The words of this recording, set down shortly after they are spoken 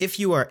If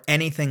you are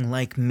anything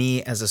like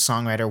me as a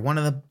songwriter, one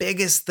of the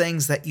biggest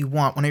things that you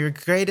want, one of your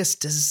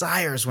greatest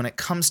desires when it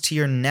comes to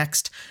your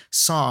next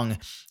song,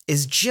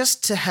 is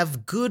just to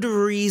have good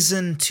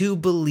reason to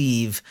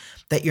believe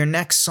that your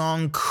next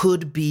song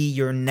could be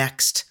your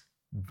next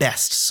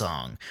best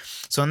song.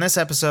 So in this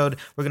episode,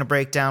 we're going to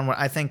break down what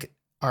I think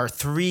are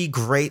 3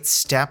 great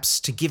steps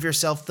to give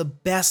yourself the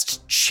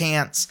best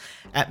chance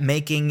at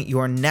making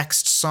your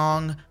next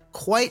song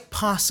quite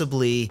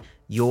possibly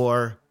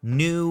your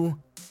new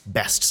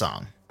best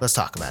song. Let's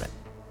talk about it.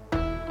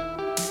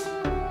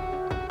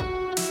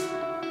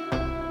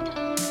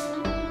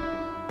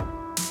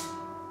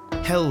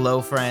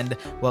 Hello, friend.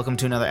 Welcome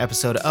to another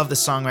episode of the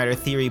Songwriter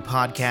Theory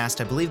Podcast.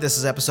 I believe this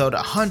is episode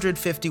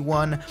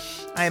 151.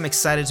 I am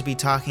excited to be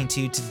talking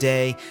to you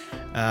today.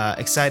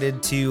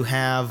 Excited to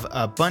have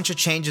a bunch of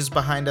changes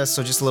behind us,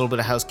 so just a little bit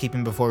of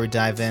housekeeping before we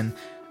dive in.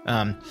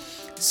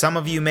 Some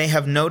of you may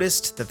have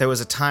noticed that there was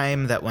a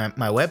time that when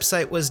my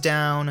website was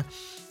down.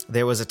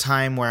 There was a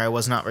time where I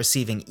was not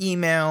receiving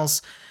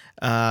emails.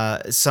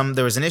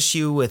 There was an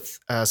issue with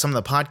some of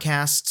the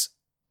podcast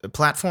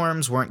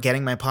platforms weren't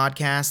getting my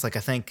podcast. Like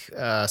I think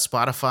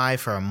Spotify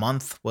for a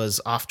month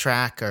was off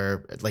track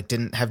or like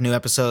didn't have new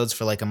episodes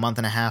for like a month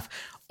and a half.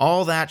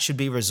 All that should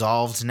be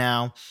resolved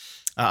now.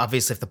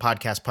 Obviously, if the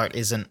podcast part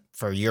isn't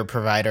for your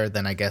provider,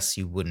 then I guess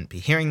you wouldn't be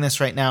hearing this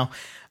right now.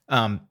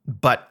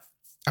 But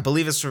I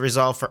believe it's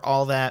resolved for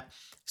all that.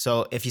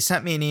 So if you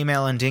sent me an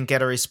email and didn't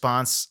get a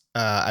response,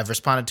 I've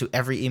responded to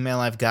every email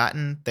I've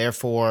gotten.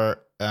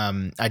 Therefore,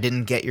 I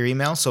didn't get your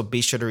email, so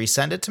be sure to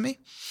resend it to me.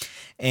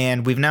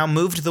 And we've now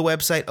moved the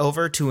website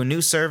over to a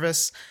new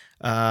service,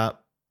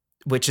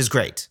 which is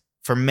great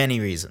for many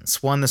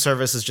reasons. One, the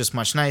service is just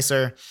much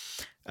nicer.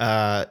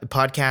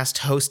 Podcast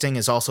hosting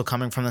is also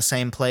coming from the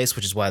same place,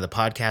 which is why the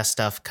podcast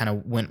stuff kind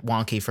of went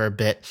wonky for a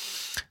bit.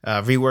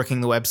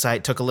 Reworking the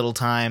website took a little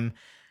time.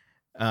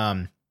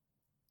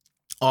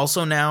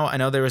 Also now, I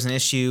know there was an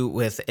issue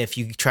with if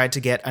you tried to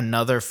get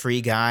another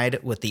free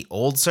guide with the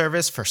old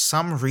service, for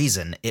some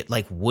reason, it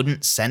like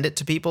wouldn't send it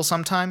to people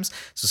sometimes.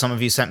 So some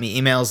of you sent me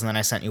emails and then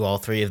I sent you all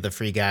 3 of the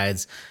free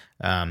guides.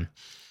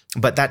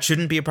 But that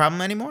shouldn't be a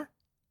problem anymore.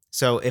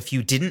 So if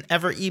you didn't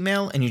ever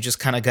email and you just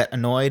kind of got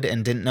annoyed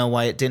and didn't know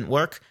why it didn't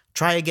work,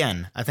 try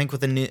again. I think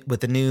with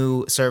the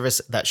new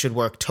service, that should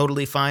work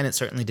totally fine. It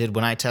certainly did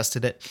when I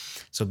tested it.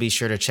 So be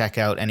sure to check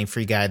out any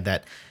free guide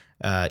that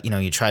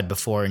you tried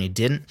before and you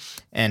didn't.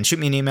 And shoot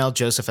me an email,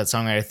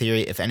 Joseph@Songwriter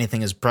Theory. If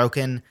anything is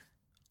broken,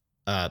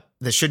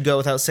 this should go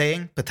without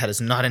saying, but that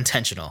is not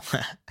intentional.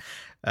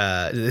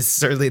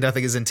 Certainly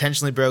nothing is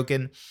intentionally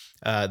broken.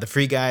 The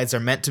free guides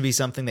are meant to be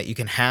something that you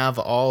can have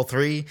all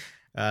 3.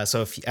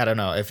 So I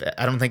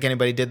don't think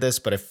anybody did this,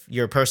 but if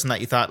you're a person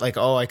that you thought like,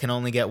 oh, I can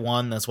only get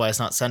 1, that's why it's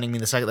not sending me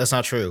the second. That's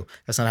not true.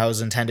 That's not how it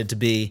was intended to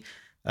be.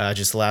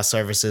 Just the last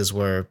services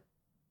were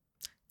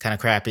kind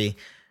of crappy.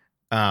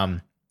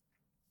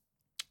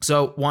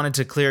 So wanted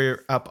to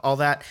clear up all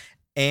that.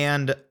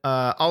 And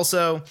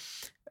also,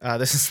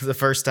 this is the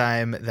first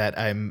time that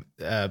I'm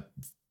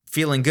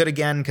feeling good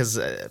again because,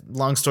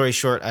 long story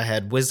short, I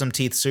had wisdom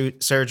teeth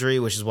surgery,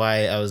 which is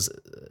why I was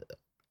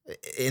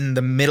in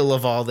the middle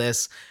of all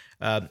this.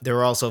 There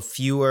were also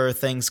fewer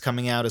things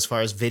coming out as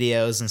far as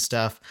videos and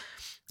stuff.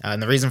 And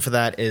the reason for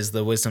that is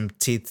the wisdom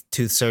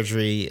tooth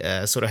surgery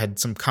sort of had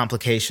some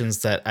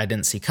complications that I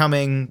didn't see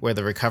coming, where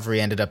the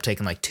recovery ended up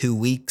taking like 2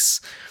 weeks.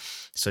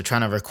 So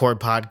trying to record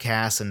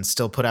podcasts and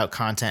still put out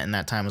content in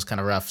that time was kind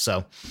of rough.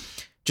 So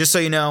just so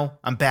you know,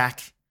 I'm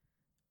back.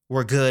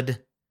 We're good.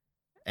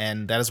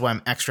 And that is why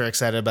I'm extra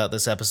excited about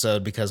this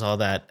episode, because all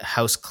that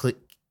house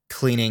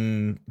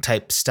cleaning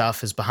type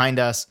stuff is behind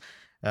us.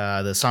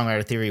 The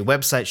Songwriter Theory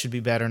website should be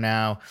better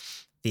now.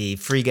 The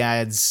free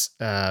guides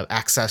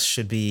access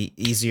should be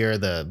easier.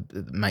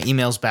 My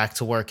email's back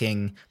to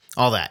working,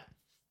 all that.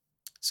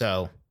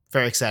 So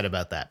very excited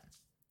about that.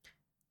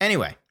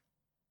 Anyway.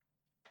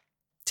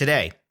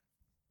 Today,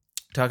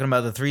 talking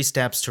about the 3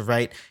 steps to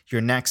write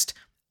your next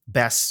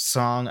best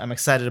song. I'm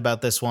excited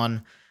about this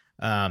one.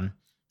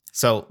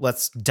 So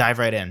let's dive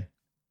right in.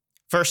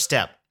 First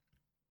step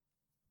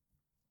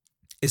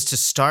is to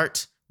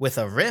start with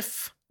a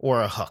riff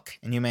or a hook.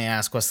 And you may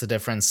ask, what's the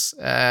difference?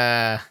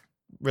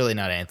 Really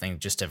not anything,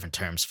 just different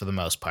terms for the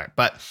most part.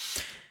 But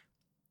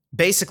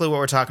basically what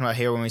we're talking about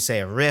here when we say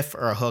a riff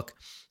or a hook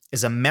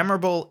is a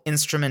memorable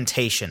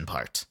instrumentation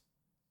part,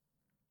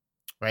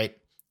 right?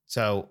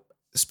 So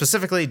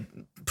specifically,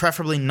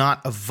 preferably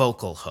not a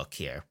vocal hook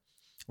here.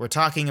 We're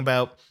talking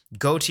about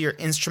go to your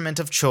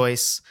instrument of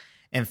choice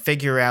and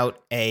figure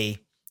out a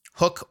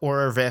hook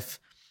or a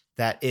riff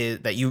that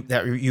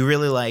you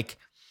really like,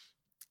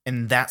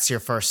 and that's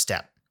your first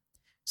step.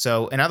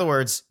 So, in other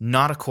words,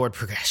 not a chord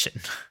progression.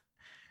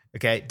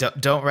 Okay,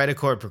 don't write a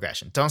chord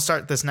progression. Don't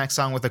start this next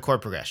song with a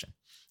chord progression.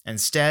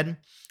 Instead,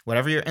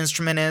 whatever your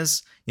instrument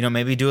is,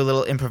 maybe do a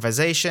little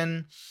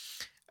improvisation.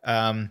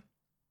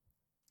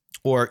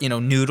 Or,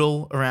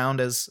 noodle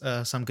around, as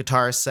some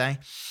guitarists say,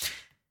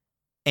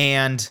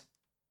 and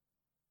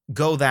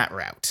go that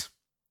route.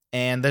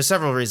 And there's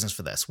several reasons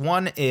for this.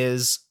 One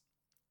is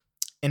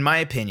in my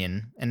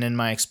opinion and in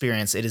my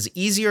experience, it is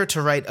easier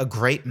to write a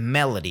great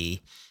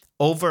melody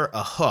over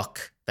a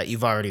hook that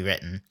you've already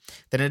written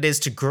than it is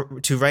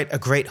to write a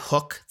great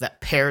hook that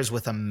pairs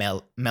with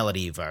a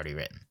melody you've already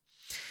written.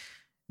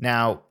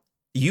 Now,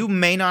 you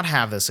may not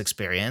have this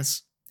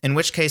experience, in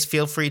which case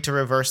feel free to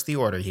reverse the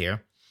order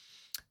here.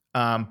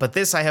 But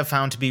this I have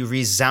found to be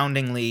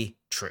resoundingly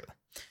true.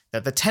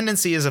 That the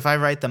tendency is if I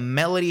write the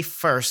melody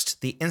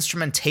first, the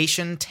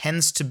instrumentation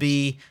tends to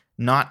be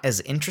not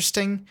as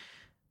interesting.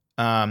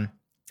 And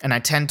I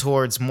tend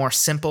towards more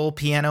simple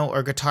piano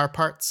or guitar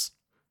parts.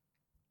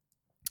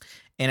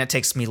 And it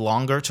takes me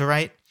longer to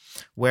write.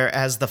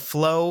 Whereas the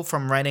flow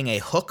from writing a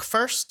hook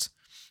first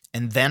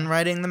and then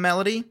writing the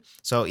melody.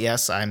 So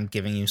yes, I'm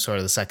giving you sort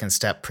of the second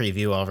step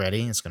preview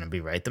already. It's going to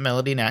be write the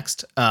melody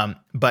next.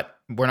 But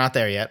we're not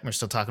there yet. We're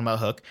still talking about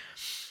hook.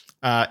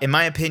 In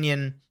my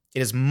opinion,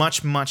 it is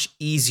much, much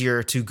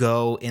easier to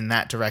go in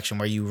that direction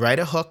where you write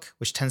a hook,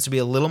 which tends to be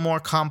a little more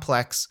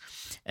complex,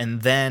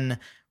 and then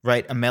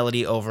write a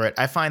melody over it.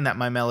 I find that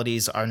my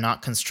melodies are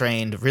not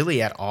constrained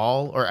really at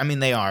all, or I mean,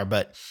 they are,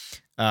 but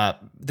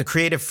the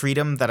creative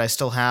freedom that I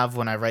still have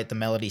when I write the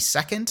melody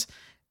second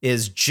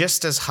is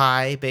just as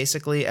high,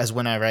 basically, as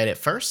when I write it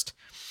first.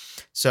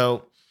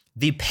 So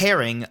the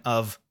pairing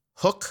of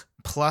hook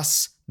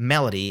plus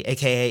melody,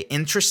 aka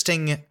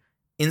interesting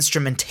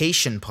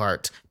instrumentation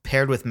part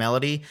paired with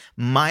melody,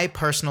 in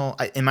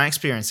my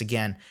experience,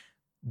 again,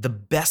 the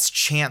best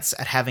chance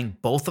at having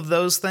both of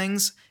those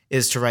things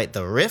is to write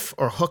the riff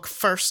or hook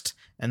first,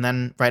 and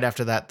then right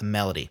after that, the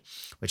melody,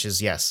 which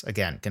is, yes,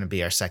 again, going to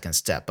be our second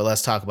step. But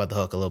let's talk about the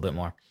hook a little bit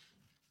more.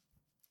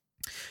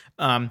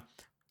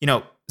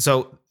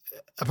 So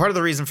a part of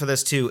the reason for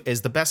this too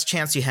is the best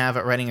chance you have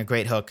at writing a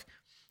great hook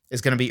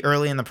is going to be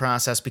early in the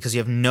process because you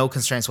have no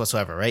constraints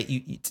whatsoever, right?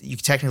 You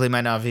technically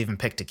might not have even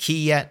picked a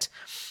key yet.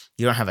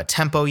 You don't have a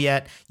tempo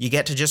yet. You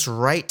get to just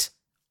write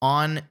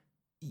on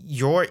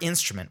your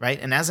instrument, right?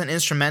 And as an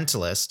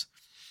instrumentalist,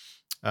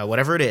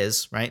 whatever it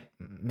is, right?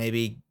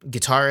 Maybe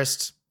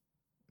guitarist.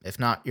 If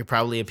not, you're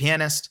probably a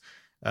pianist.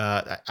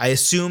 I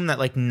assume that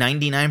like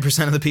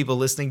 99% of the people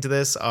listening to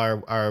this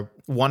are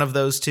one of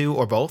those two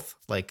or both,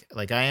 like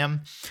I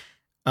am.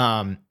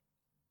 99%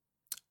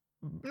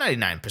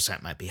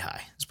 might be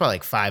high. It's probably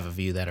like 5 of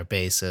you that are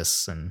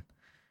bassists, and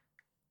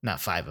not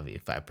 5 of you,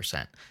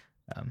 5%.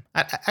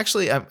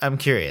 I'm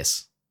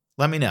curious.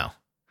 Let me know.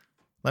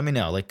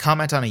 Like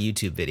comment on a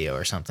YouTube video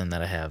or something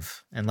that I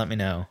have, and let me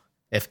know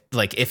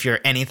if you're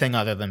anything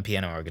other than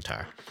piano or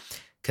guitar,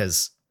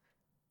 because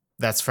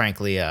that's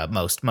frankly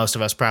most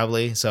of us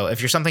probably. So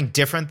if you're something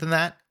different than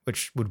that,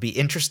 which would be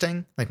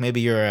interesting, like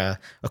maybe you're a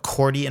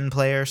accordion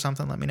player or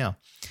something, let me know.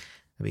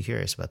 I'd be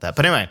curious about that.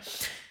 But anyway,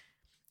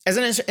 as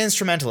an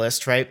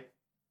instrumentalist, right,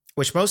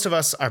 which most of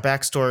us, our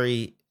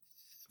backstory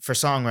for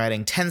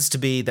songwriting tends to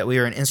be that we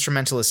were an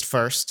instrumentalist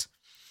first.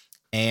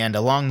 And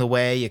along the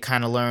way, you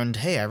kind of learned,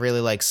 hey, I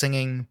really like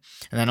singing.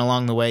 And then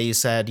along the way, you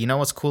said, you know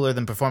what's cooler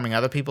than performing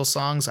other people's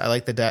songs? I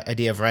like the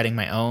idea of writing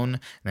my own.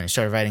 And then I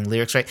started writing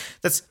lyrics, right?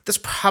 That's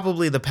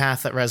probably the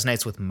path that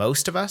resonates with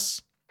most of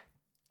us.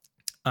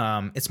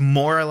 It's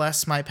more or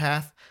less my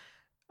path.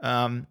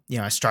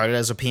 I started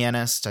as a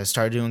pianist. I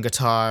started doing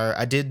guitar.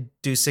 I did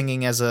do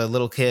singing as a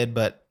little kid,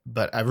 but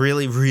I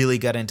really, really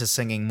got into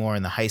singing more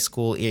in the high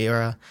school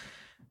era.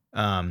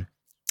 I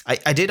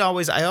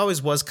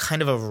always was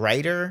kind of a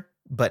writer,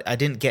 but I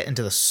didn't get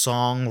into the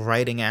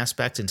songwriting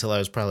aspect until I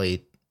was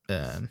probably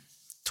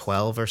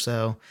 12 or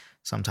so,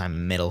 sometime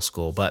in middle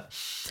school. But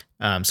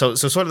so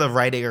sort of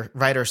the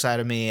writer side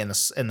of me and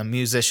the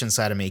musician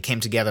side of me came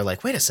together.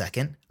 Like, wait a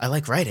second, I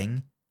like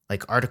writing,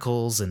 like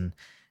articles and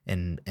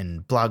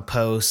blog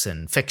posts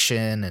and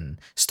fiction and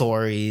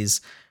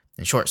stories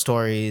and short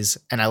stories,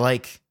 and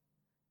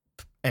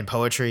and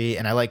poetry,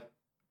 and I like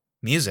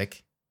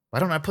music. Why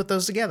don't I put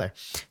those together?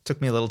 It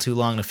took me a little too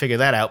long to figure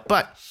that out,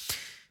 but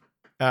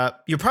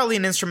you're probably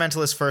an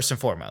instrumentalist first and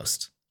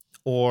foremost,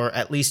 or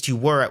at least you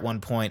were at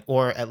one point,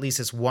 or at least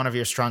it's one of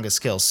your strongest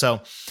skills.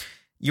 So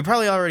you're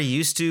probably already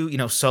used to,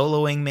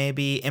 soloing,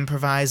 maybe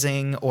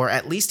improvising, or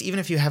at least even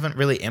if you haven't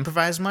really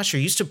improvised much,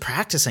 you're used to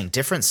practicing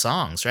different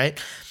songs,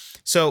 right?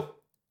 So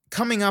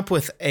coming up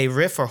with a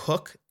riff or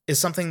hook is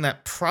something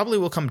that probably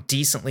will come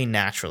decently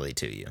naturally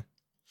to you.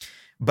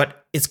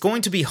 But it's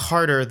going to be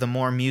harder the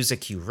more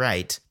music you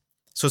write.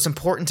 So it's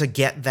important to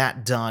get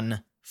that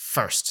done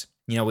first.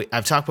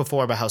 I've talked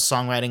before about how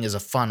songwriting is a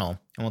funnel,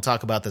 and we'll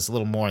talk about this a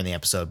little more in the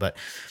episode. But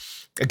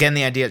again,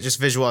 the idea,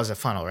 just visualize a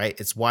funnel, right?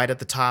 It's wide at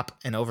the top,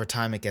 and over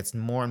time it gets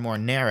more and more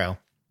narrow.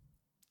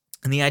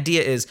 And the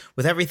idea is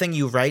with everything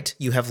you write,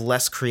 you have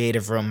less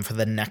creative room for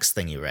the next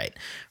thing you write,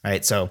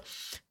 right? So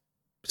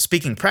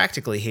speaking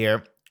practically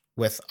here,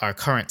 with our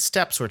current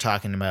steps we're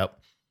talking about,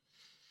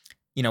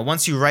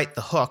 once you write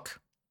the hook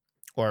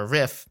or a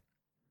riff,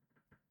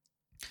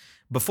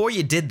 before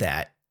you did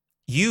that,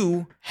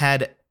 you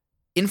had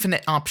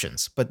infinite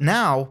options. But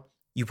now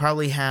you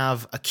probably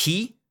have a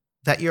key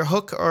that your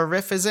hook or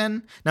riff is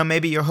in. Now,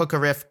 maybe your hook or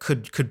riff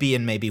could be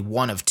in maybe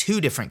one of two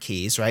different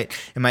keys, right?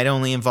 It might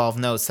only involve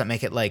notes that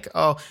make it like,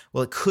 oh,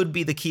 well, it could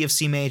be the key of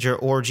C major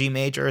or G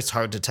major. It's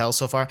hard to tell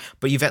so far,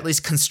 but you've at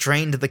least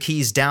constrained the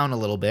keys down a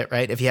little bit,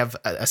 right? If you have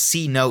a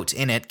C note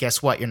in it,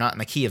 guess what? You're not in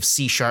the key of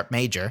C sharp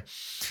major.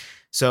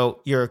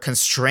 So you're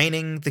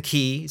constraining the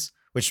keys,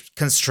 which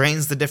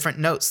constrains the different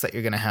notes that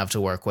you're going to have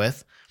to work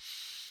with.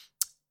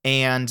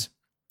 And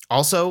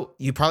also,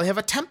 you probably have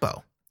a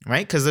tempo,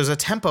 right? Because there's a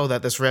tempo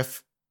that this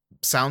riff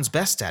sounds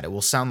best at. It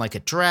will sound like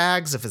it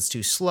drags if it's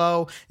too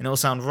slow, and it will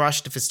sound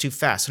rushed if it's too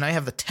fast. So now you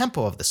have the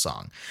tempo of the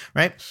song,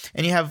 right?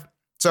 And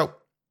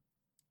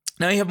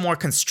now you have more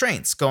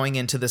constraints going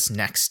into this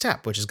next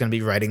step, which is going to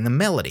be writing the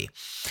melody.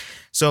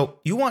 So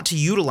you want to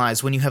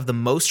utilize when you have the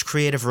most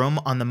creative room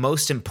on the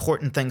most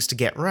important things to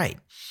get right.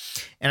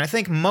 And I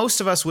think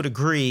most of us would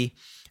agree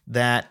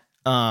that,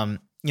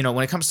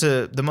 when it comes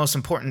to the most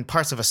important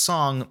parts of a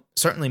song,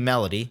 certainly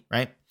melody,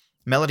 right?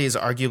 Melody is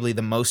arguably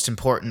the most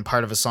important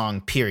part of a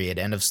song, period,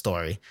 end of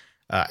story.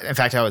 In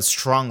fact, I would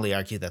strongly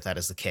argue that that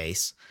is the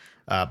case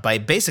by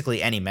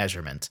basically any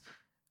measurement.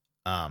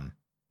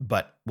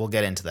 But we'll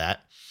get into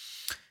that.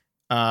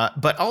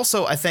 But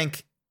also, I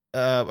think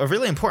a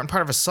really important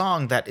part of a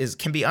song that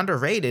can be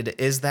underrated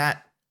is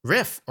that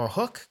riff or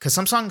hook, because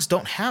some songs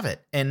don't have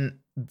it, and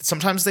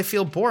sometimes they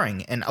feel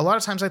boring. And a lot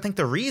of times I think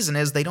the reason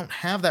is they don't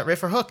have that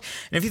riff or hook.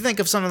 And if you think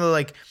of some of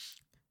the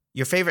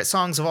your favorite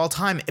songs of all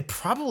time, it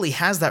probably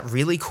has that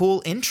really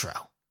cool intro,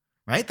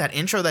 right? That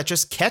intro that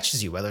just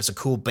catches you, whether it's a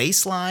cool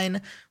bass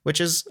line,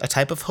 which is a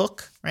type of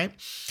hook, right?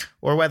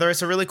 Or whether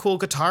it's a really cool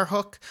guitar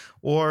hook,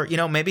 or,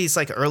 maybe it's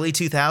like early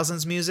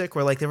 2000s music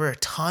where there were a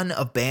ton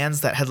of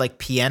bands that had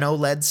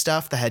piano-led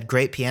stuff that had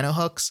great piano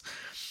hooks,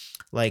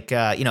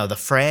 The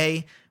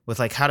Fray with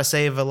How to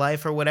Save a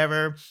Life or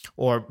whatever,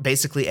 or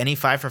basically any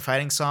Five for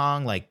Fighting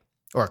song,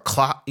 or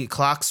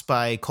Clocks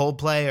by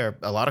Coldplay, or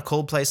a lot of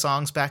Coldplay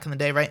songs back in the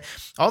day, right?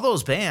 All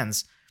those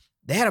bands,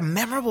 they had a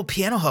memorable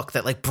piano hook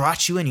that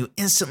brought you in. You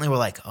instantly were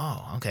like,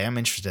 oh, okay, I'm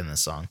interested in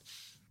this song.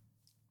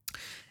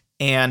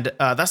 And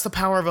that's the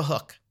power of a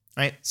hook,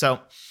 right? So,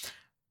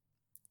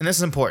 and this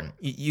is important.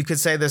 You could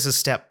say this is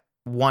step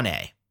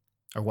 1A,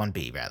 or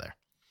 1B rather.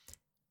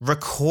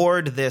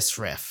 Record this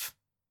riff.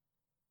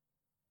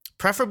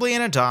 Preferably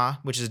in a DAW,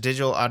 which is a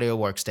digital audio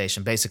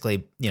workstation,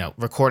 basically,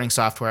 recording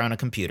software on a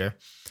computer.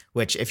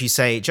 Which, if you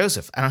say,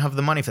 Joseph, I don't have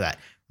the money for that,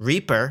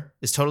 Reaper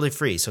is totally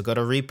free. So go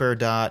to Reaper.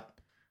 I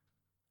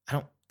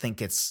don't think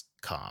it's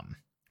 .com,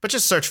 but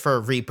just search for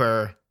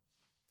Reaper,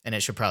 and it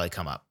should probably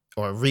come up.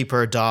 Or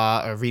Reaper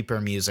DAW or Reaper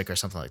Music or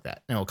something like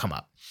that, and it will come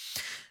up.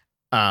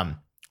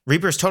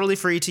 Reaper is totally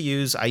free to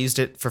use. I used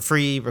it for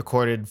free,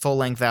 recorded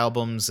full-length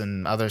albums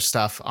and other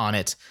stuff on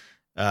it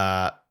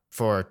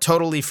for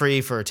totally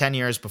free for 10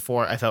 years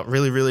before. I felt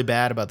really, really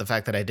bad about the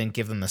fact that I didn't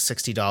give them the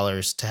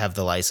 $60 to have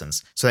the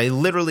license. So they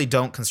literally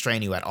don't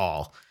constrain you at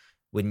all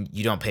when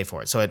you don't pay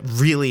for it. So it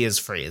really is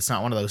free. It's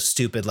not one of those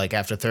stupid,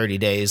 after 30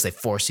 days, they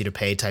force you to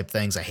pay type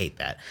things. I hate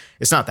that.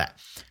 It's not that.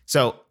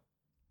 So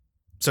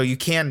you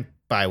can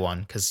buy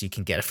one because you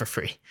can get it for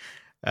free.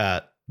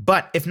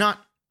 But if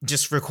not,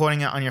 just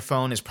recording it on your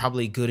phone is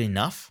probably good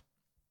enough.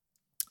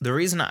 The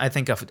reason I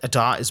think a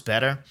DAW is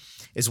better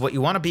is what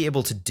you want to be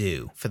able to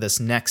do for this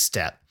next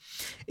step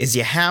is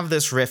you have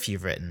this riff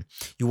you've written.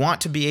 You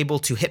want to be able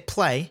to hit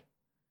play,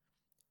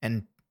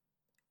 and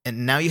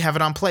now you have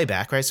it on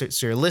playback, right? So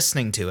you're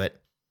listening to it.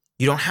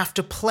 You don't have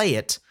to play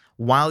it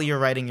while you're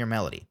writing your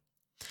melody.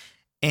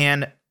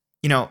 And,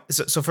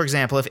 so for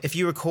example, if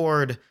you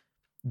record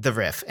the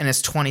riff and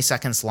it's 20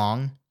 seconds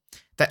long,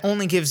 that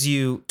only gives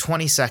you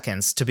 20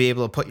 seconds to be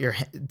able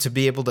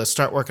to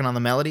start working on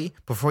the melody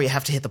before you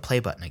have to hit the play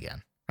button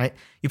again. Right?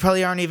 You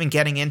probably aren't even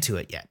getting into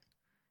it yet,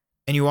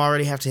 and you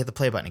already have to hit the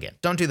play button again.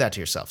 Don't do that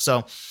to yourself.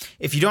 So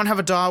if you don't have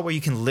a DAW where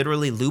you can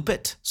literally loop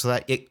it so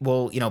that it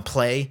will,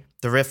 play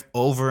the riff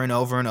over and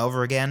over and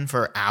over again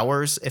for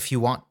hours if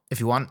you want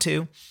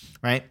to,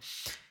 right?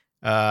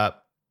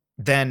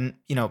 Then,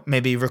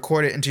 maybe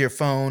record it into your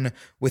phone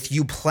with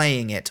you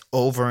playing it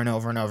over and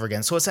over and over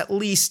again. So it's at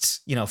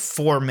least,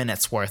 4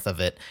 minutes worth of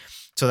it.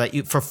 So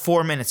that for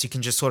 4 minutes, you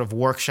can just sort of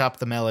workshop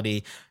the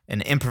melody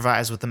and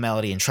improvise with the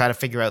melody and try to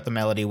figure out the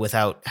melody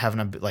without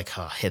having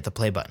to hit the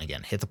play button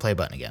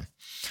again.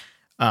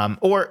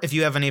 Or if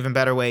you have an even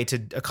better way to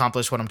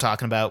accomplish what I'm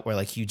talking about,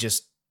 where you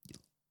just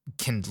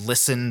can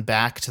listen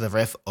back to the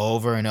riff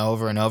over and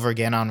over and over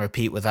again on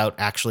repeat without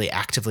actually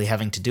actively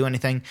having to do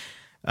anything,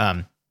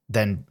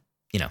 then,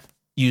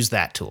 use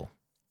that tool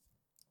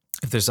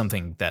if there's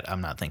something that I'm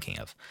not thinking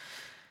of.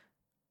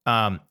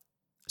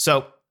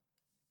 So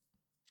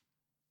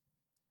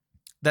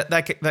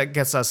that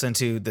gets us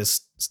into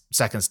this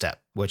second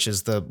step, which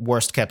is the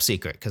worst kept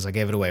secret, because I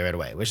gave it away right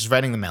away, which is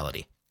writing the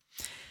melody.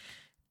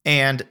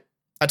 And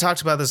I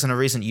talked about this in a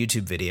recent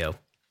YouTube video.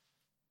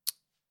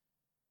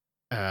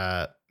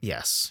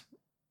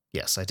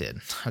 Yes, I did.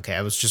 Okay,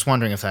 I was just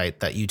wondering if that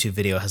YouTube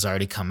video has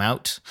already come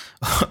out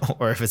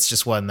or if it's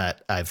just one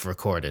that I've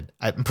recorded.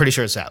 I'm pretty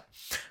sure it's out.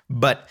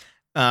 But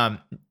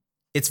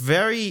it's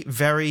very,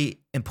 very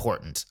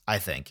important, I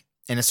think.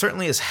 And it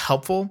certainly is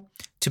helpful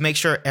to make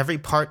sure every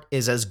part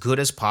is as good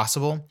as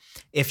possible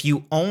if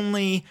you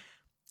only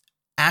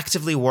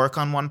actively work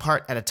on one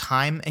part at a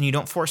time and you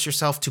don't force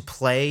yourself to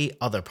play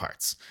other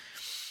parts.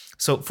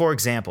 So, for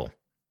example,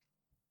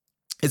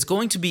 it's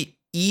going to be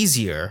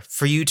easier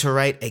for you to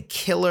write a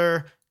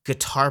killer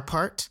guitar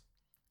part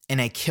and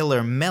a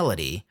killer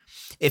melody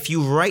if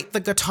you write the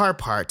guitar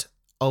part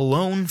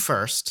alone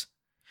first,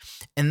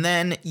 and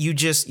then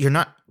you're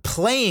not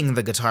playing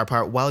the guitar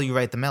part while you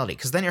write the melody,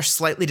 because then you're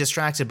slightly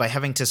distracted by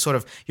having to sort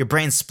of, your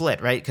brain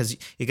split, right? Because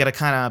you got to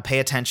kind of pay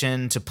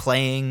attention to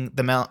playing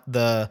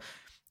the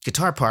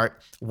guitar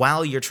part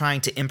while you're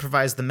trying to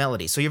improvise the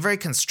melody. So you're very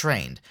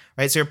constrained,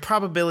 right? So your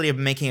probability of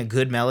making a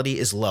good melody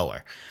is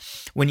lower.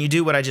 When you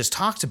do what I just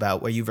talked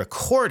about, where you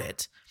record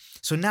it,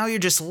 so now you're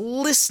just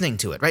listening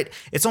to it, right?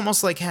 It's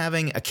almost like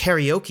having a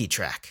karaoke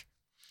track,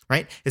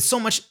 right? It's so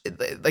much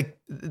like,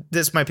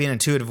 this might be an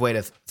intuitive way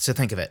to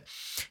think of it.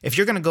 If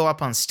you're going to go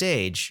up on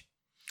stage,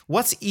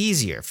 what's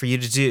easier for you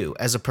to do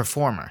as a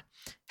performer?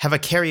 Have a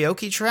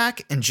karaoke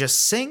track and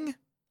just sing?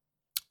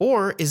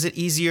 Or is it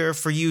easier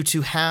for you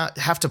to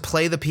have to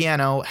play the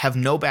piano, have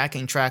no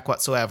backing track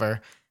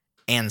whatsoever,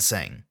 and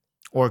sing?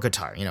 Or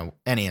guitar,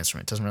 any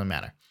instrument, doesn't really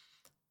matter.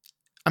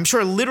 I'm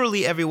sure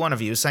literally every one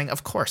of you is saying,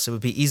 of course, it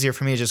would be easier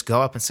for me to just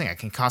go up and sing. I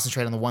can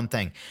concentrate on the one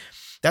thing.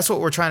 That's what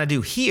we're trying to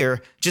do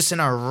here, just in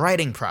our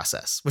writing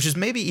process, which is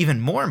maybe even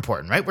more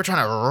important, right? We're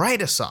trying to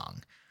write a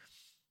song.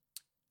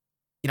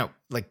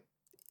 Like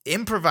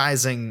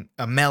improvising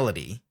a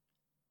melody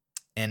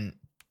and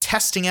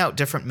testing out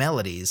different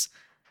melodies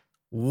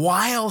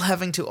while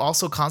having to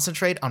also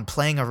concentrate on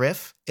playing a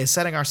riff is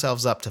setting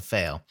ourselves up to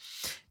fail.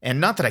 And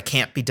not that it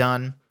can't be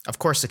done. Of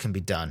course it can be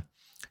done.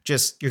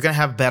 Just, you're going to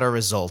have better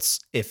results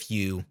if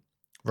you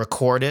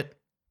record it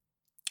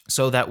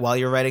so that while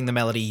you're writing the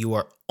melody,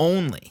 your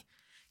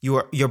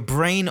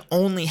brain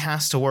only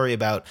has to worry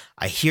about,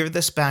 I hear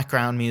this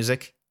background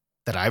music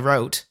that I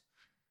wrote,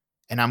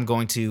 and I'm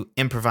going to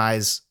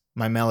improvise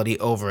my melody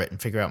over it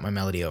and figure out my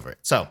melody over it.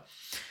 So,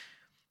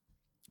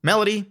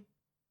 melody,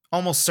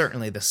 almost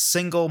certainly the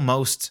single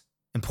most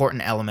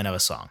important element of a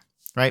song,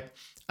 right?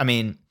 I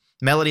mean,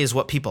 melody is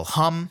what people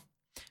hum.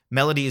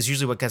 Melody is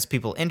usually what gets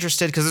people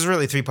interested, because there's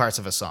really three parts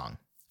of a song,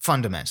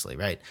 fundamentally,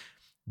 right?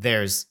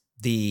 There's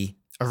the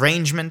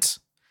arrangement,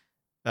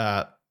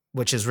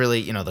 which is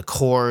really, the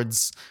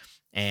chords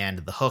and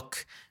the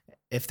hook,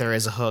 if there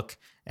is a hook,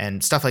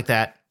 and stuff like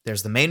that.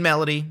 There's the main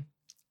melody,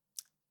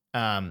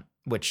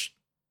 which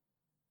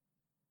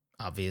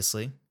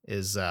obviously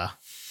is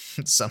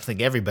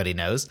something everybody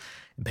knows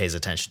and pays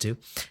attention to.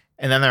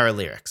 And then there are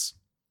lyrics.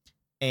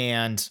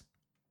 And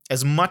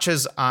as much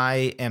as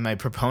I am a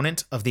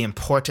proponent of the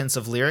importance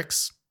of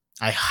lyrics,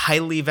 I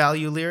highly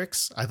value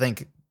lyrics. I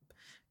think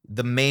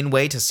the main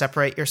way to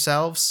separate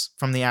yourselves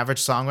from the average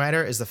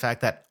songwriter is the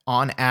fact that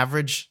on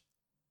average,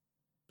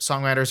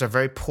 songwriters are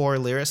very poor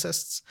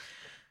lyricists,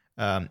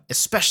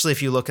 especially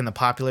if you look in the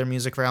popular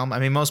music realm. I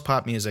mean, most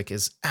pop music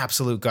is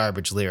absolute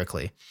garbage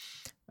lyrically.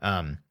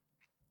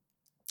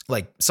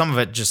 Like some of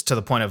it just to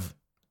the point of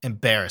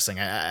embarrassing.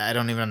 I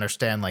don't even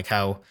understand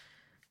how...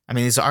 I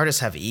mean, these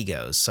artists have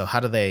egos, so how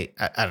do they...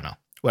 I don't know.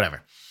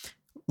 Whatever.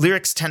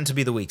 Lyrics tend to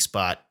be the weak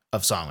spot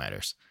of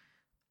songwriters.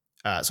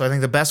 So I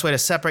think the best way to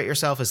separate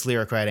yourself is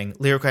lyric writing.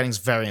 Lyric writing is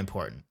very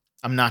important.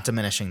 I'm not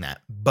diminishing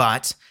that.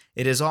 But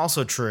it is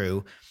also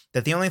true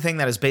that the only thing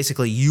that is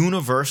basically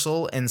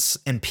universal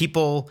in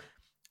people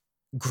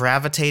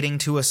gravitating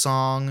to a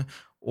song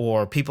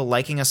or people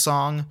liking a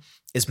song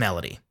is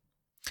melody.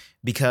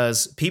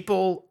 Because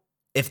people,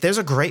 if there's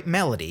a great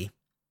melody,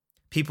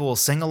 people will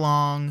sing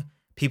along,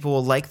 people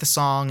will like the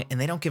song, and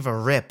they don't give a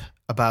rip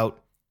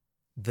about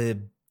the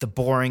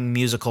boring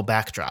musical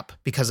backdrop.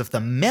 Because if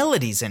the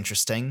melody's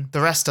interesting,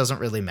 the rest doesn't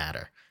really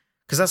matter.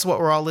 Because that's what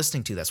we're all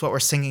listening to. That's what we're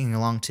singing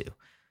along to.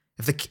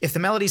 If the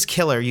melody's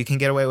killer, you can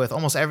get away with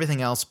almost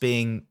everything else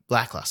being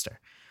lackluster,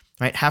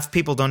 right? Half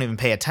people don't even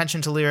pay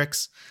attention to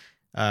lyrics.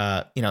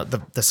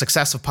 The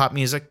success of pop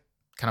music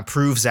kind of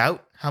proves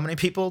out how many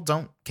people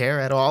don't care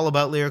at all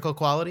about lyrical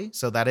quality.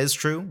 So that is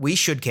true. We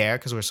should care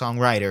because we're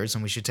songwriters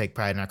and we should take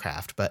pride in our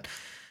craft. But,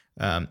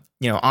 on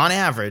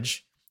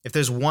average, if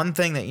there's one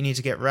thing that you need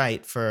to get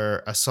right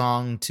for a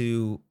song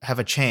to have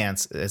a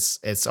chance,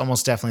 it's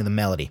almost definitely the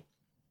melody.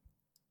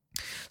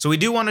 So we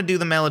do want to do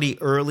the melody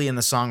early in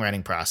the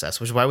songwriting process,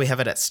 which is why we have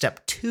it at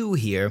step 2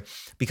 here,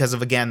 because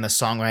of, again, the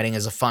songwriting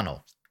is a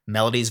funnel.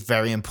 Melody is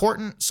very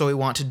important, so we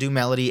want to do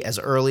melody as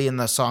early in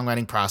the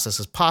songwriting process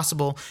as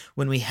possible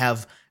when we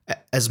have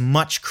as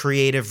much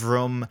creative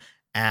room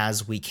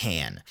as we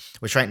can,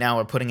 which right now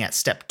we're putting at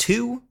step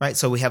 2, right?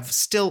 So we have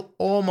still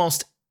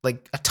almost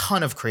like a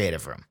ton of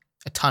creative room,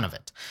 a ton of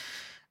it.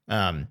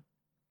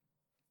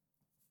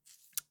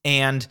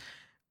 And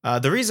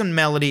the reason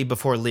melody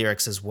before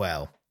lyrics as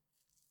well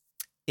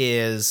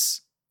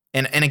is,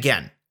 and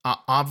again,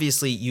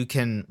 obviously you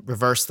can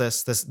reverse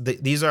this.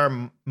 These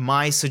are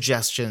my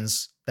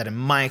suggestions that in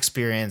my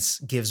experience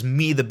gives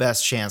me the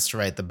best chance to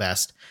write the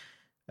best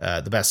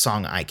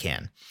song I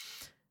can.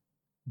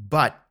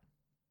 But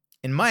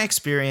in my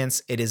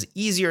experience, it is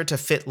easier to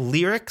fit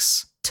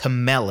lyrics to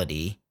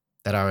melody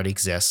that already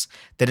exists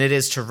than it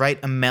is to write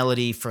a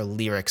melody for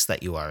lyrics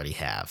that you already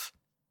have.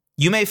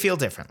 You may feel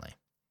differently,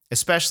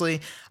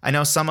 especially, I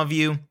know some of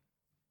you,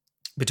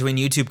 between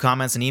YouTube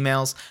comments and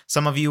emails,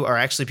 some of you are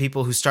actually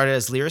people who started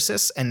as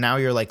lyricists and now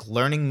you're like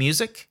learning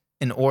music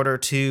in order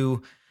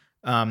to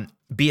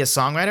be a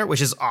songwriter,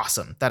 which is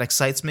awesome. That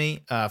excites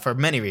me for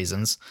many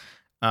reasons.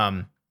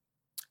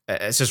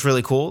 It's just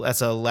really cool.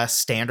 That's a less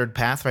standard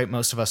path, right?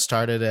 Most of us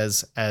started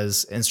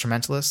as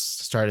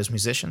instrumentalists, started as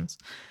musicians.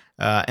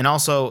 And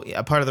also,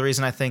 a part of the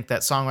reason I think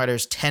that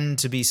songwriters tend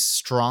to be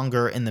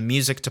stronger in the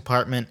music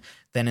department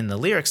than in the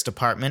lyrics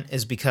department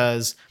is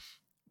because,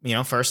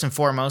 first and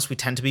foremost, we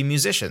tend to be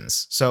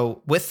musicians.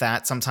 So with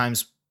that,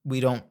 sometimes we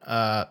don't,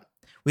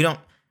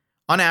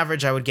 on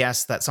average, I would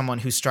guess that someone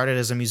who started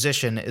as a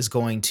musician is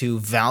going to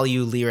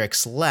value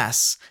lyrics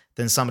less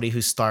than somebody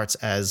who starts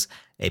as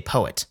a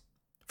poet,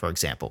 for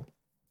example.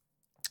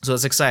 So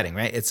it's exciting,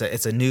 right? It's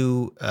a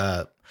new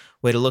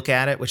way to look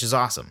at it, which is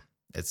awesome.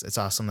 It's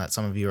awesome that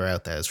some of you are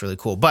out there. It's really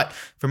cool. But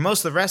for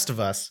most of the rest of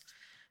us,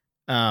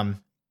 as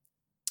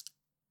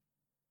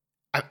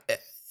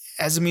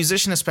a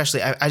musician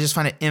especially, I just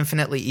find it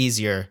infinitely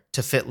easier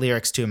to fit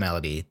lyrics to a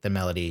melody than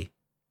melody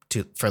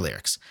for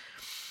lyrics.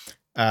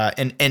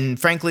 And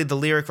frankly, the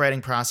lyric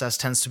writing process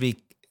tends to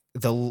be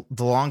the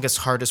longest,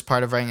 hardest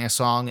part of writing a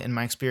song in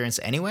my experience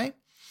anyway,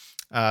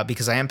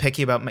 because I am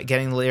picky about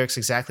getting the lyrics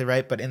exactly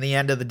right. But in the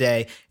end of the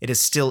day, it is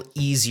still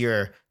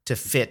easier to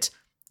fit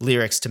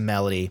lyrics to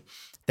melody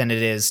than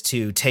it is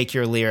to take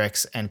your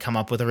lyrics and come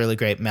up with a really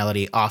great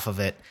melody off of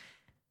it.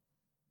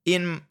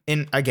 In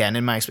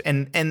my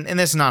experience, and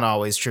this is not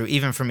always true,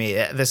 even for me.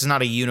 This is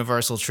not a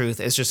universal truth.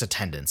 It's just a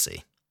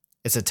tendency.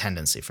 It's a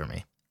tendency for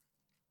me.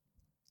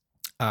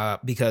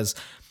 Because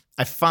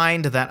I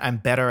find that I'm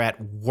better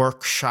at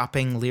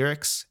workshopping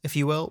lyrics, if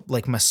you will,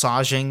 like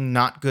massaging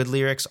not good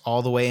lyrics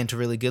all the way into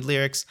really good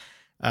lyrics,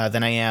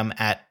 than I am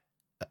at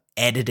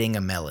editing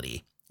a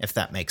melody, if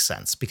that makes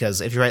sense.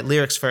 Because if you write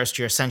lyrics first,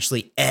 you're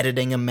essentially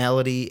editing a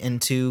melody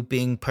into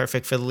being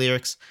perfect for the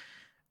lyrics.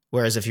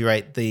 Whereas if you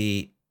write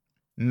the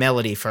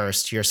melody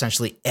first, you're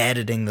essentially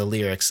editing the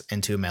lyrics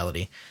into a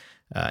melody,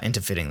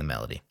 into fitting the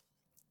melody.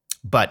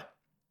 But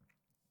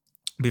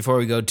before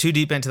we go too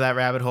deep into that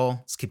rabbit hole,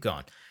 let's keep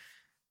going.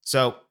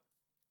 So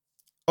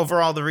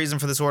overall, the reason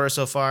for this order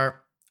so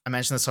far, I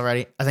mentioned this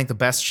already. I think the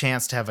best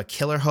chance to have a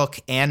killer hook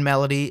and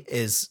melody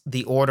is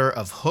the order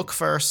of hook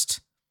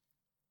first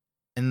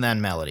and then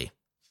melody.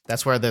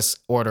 That's where this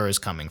order is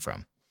coming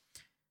from.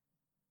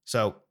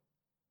 So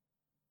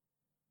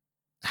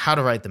how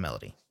to write the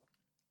melody.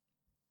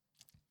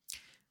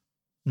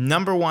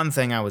 Number one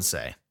thing I would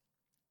say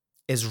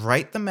is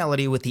write the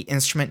melody with the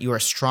instrument you are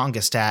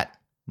strongest at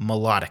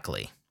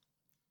melodically.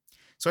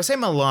 So I say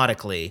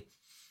melodically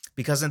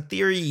because in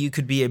theory you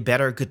could be a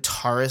better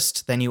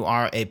guitarist than you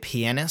are a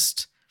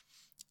pianist,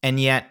 and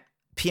yet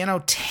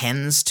piano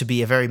tends to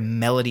be a very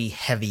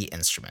melody-heavy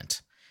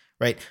instrument,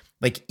 right?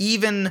 Like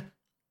even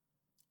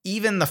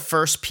the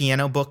first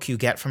piano book you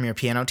get from your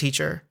piano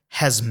teacher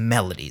has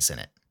melodies in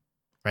it,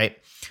 right?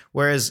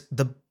 Whereas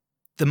the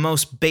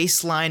most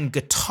baseline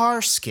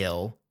guitar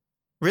skill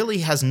really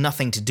has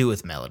nothing to do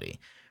with melody,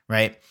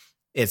 right?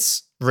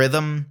 It's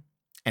rhythm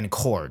and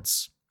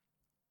chords.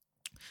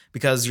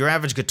 Because your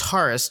average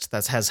guitarist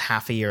that has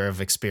half a year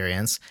of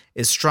experience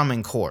is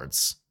strumming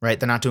chords, right?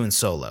 They're not doing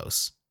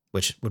solos,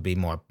 which would be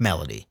more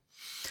melody.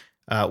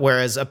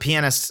 Whereas a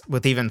pianist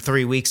with even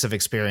 3 weeks of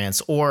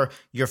experience, or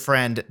your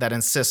friend that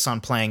insists on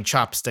playing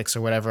chopsticks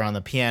or whatever on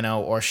the piano,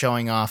 or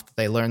showing off that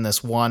they learned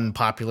this one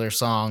popular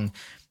song,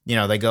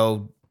 they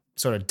go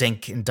sort of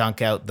dink and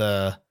dunk out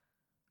the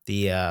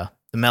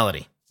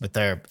melody with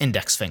their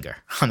index finger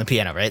on the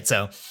piano, right?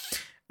 So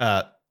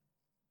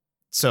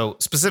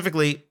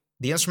specifically,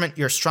 the instrument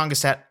you're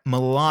strongest at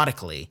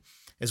melodically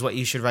is what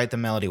you should write the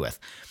melody with.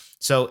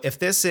 So if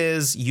this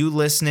is you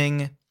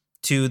listening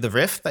to the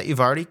riff that you've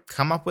already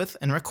come up with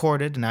and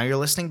recorded, and now you're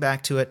listening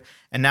back to it,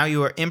 and now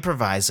you are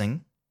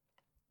improvising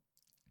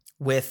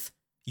with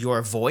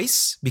your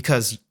voice,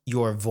 because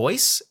your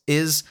voice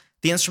is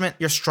the instrument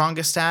you're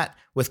strongest at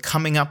with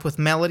coming up with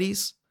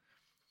melodies,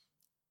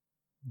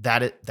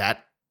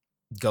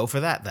 go for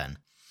that then.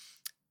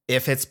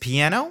 If it's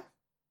piano,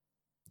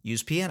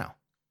 use piano.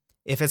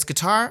 If it's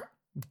guitar,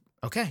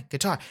 okay,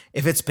 guitar.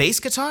 If it's bass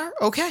guitar,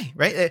 okay,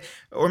 right?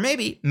 Or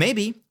maybe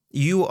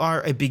you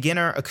are a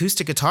beginner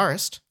acoustic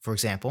guitarist, for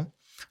example,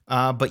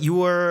 but you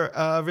were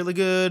a really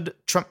good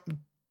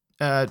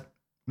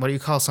what do you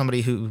call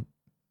somebody who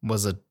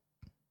was a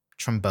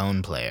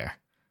trombone player?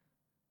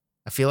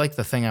 I feel like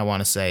the thing I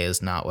want to say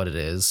is not what it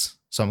is,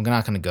 so I'm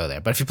not going to go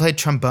there. But if you played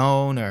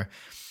trombone or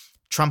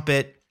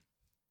trumpet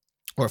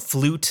or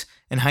flute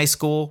in high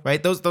school,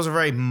 right? Those are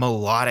very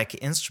melodic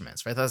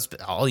instruments, right? That's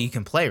all you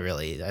can play,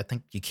 really. I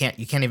think you can't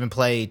even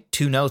play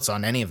two notes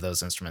on any of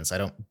those instruments, I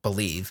don't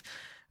believe.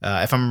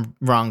 If I'm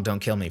wrong, don't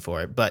kill me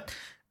for it. But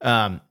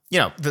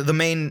the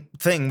main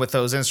thing with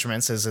those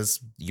instruments is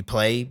you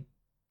play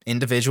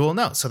individual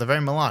notes, so they're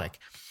very melodic.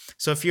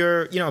 So if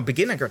you're, a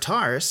beginner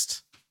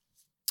guitarist,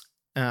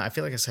 I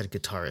feel like I said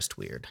guitarist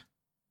weird.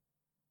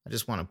 I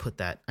just want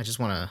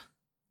to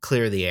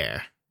clear the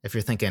air. If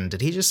you're thinking,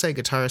 did he just say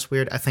guitarist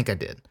weird? I think I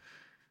did.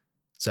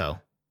 So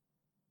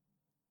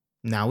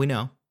now we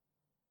know,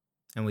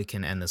 and we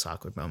can end this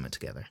awkward moment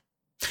together.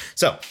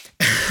 So,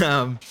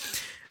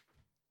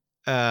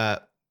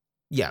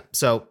 yeah.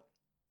 So,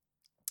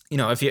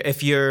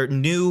 if you're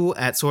new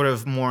at sort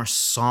of more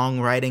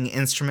songwriting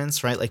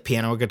instruments, right? Like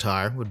piano or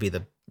guitar would be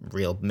the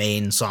real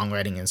main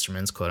songwriting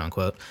instruments, quote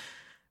unquote.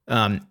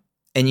 And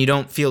you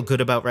don't feel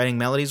good about writing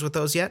melodies with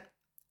those yet,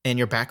 and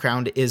your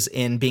background is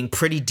in being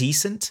pretty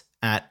decent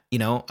at,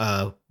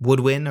 a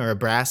woodwind or a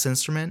brass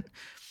instrument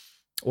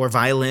or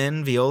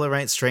violin, viola,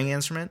 right? String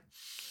instrument.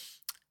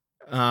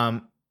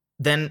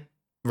 Then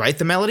write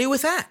the melody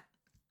with that,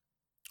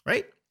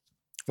 right?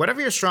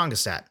 Whatever you're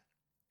strongest at.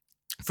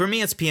 For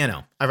me, it's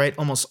piano. I write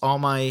almost all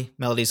my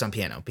melodies on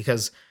piano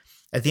because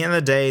at the end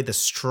of the day, the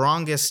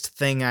strongest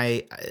thing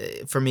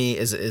for me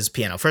is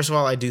piano. First of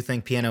all, I do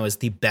think piano is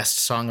the best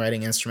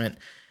songwriting instrument.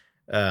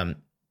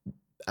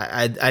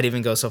 I'd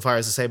even go so far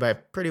as to say by a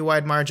pretty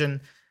wide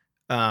margin,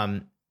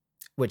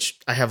 which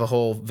I have a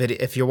whole video.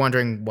 If you're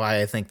wondering why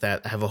I think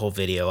that, I have a whole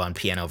video on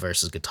piano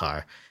versus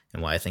guitar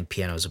and why I think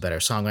piano is a better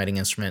songwriting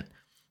instrument.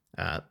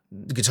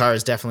 Guitar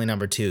is definitely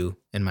number 2,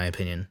 in my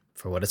opinion,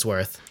 for what it's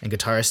worth. And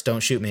guitarists,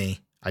 don't shoot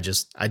me.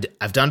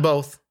 I've done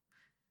both.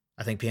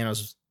 I think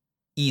piano's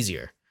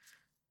easier.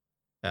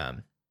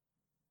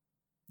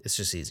 It's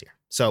just easier.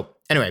 So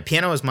anyway,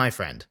 piano is my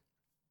friend.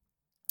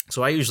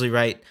 So I usually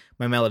write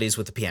my melodies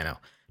with the piano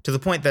to the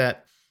point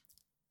that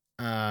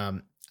I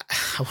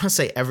want to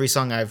say every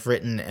song I've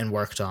written and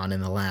worked on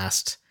in the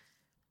last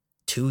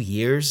 2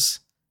 years,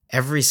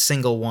 every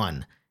single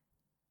one,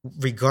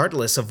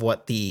 regardless of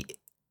what the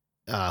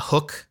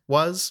hook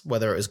was,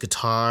 whether it was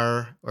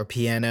guitar or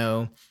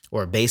piano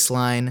or bass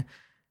line,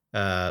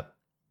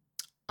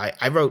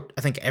 I wrote,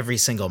 I think, every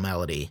single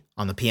melody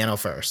on the piano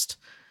first.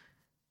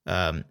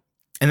 And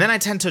then I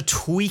tend to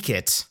tweak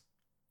it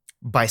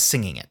by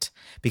singing it.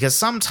 Because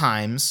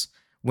sometimes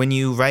when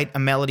you write a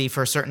melody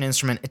for a certain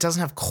instrument, it doesn't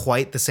have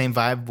quite the same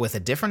vibe with a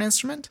different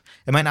instrument.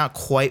 It might not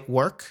quite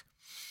work.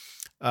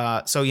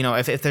 So,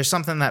 if there's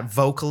something that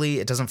vocally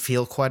it doesn't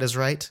feel quite as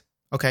right,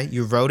 okay,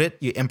 you wrote it,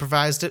 you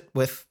improvised it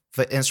with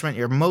the instrument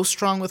you're most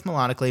strong with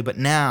melodically, but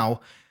now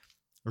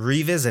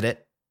revisit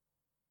it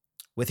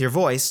with your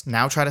voice.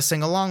 Now try to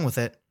sing along with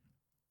it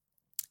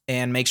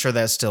and make sure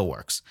that it still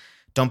works.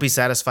 Don't be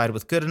satisfied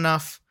with good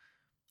enough,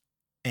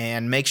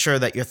 and make sure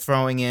that you're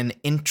throwing in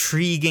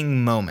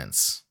intriguing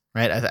moments,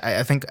 right?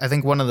 I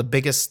think one of the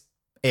biggest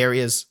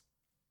areas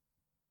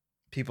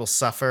people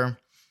suffer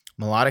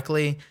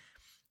melodically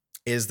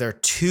is they're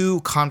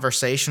too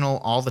conversational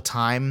all the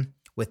time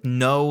with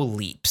no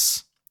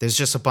leaps. There's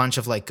just a bunch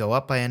of like, go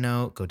up by a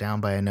note, go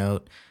down by a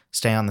note,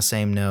 stay on the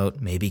same note,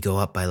 maybe go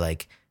up by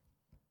like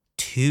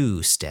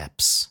 2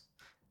 steps.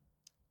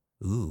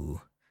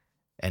 Ooh.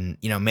 And,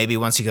 maybe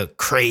once you go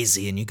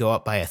crazy and you go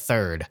up by a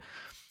 3rd,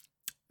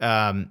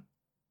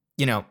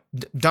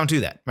 don't do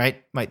that,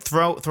 right? Like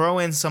throw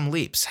in some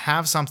leaps.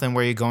 Have something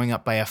where you're going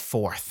up by a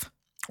 4th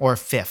or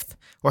 5th,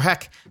 or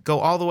heck, go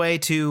all the way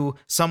to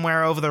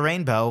Somewhere Over the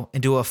Rainbow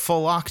and do a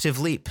full octave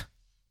leap,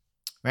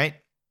 right?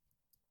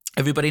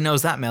 Everybody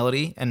knows that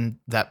melody, and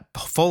that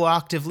full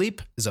octave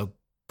leap is a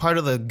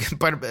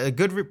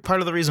good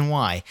part of the reason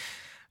why.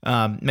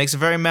 Makes it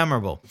very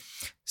memorable.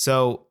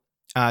 So,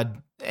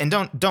 and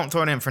don't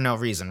throw it in for no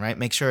reason, right?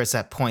 Make sure it's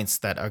at points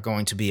that are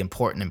going to be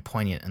important and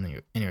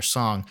poignant in your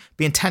song.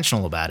 Be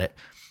intentional about it.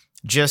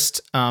 Just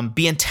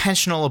be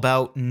intentional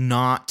about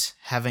not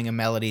having a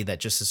melody that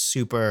just is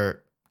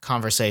super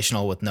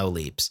conversational with no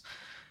leaps.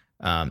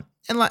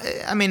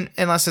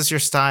 Unless it's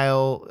your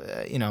style,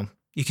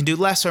 you can do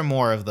less or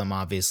more of them,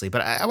 obviously.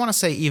 But I want to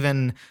say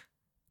even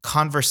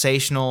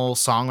conversational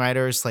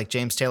songwriters like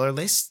James Taylor,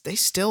 they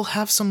still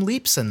have some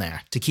leaps in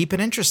there to keep it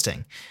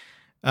interesting.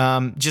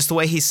 Just the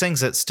way he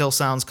sings it still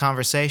sounds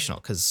conversational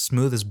because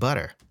smooth as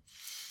butter.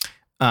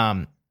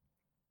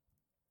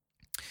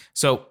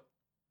 So,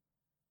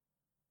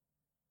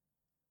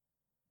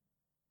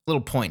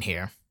 little point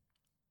here.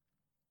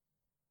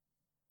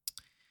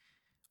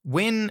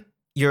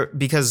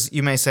 Because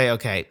you may say,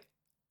 okay,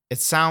 it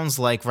sounds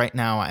like right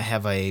now I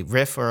have a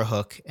riff or a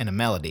hook and a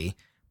melody,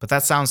 but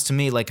that sounds to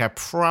me like I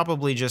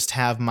probably just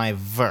have my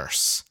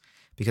verse,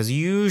 because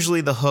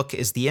usually the hook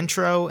is the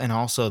intro and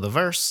also the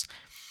verse.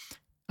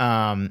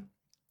 And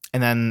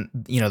then,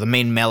 the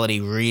main melody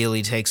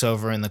really takes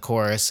over in the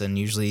chorus, and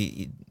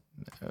usually,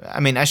 I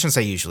shouldn't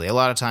say usually, a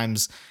lot of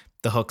times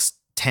the hooks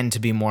tend to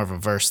be more of a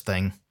verse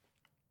thing.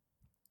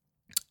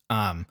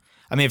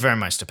 It very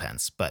much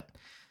depends, but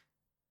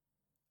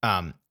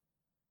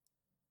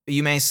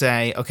you may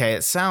say, okay,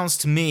 it sounds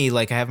to me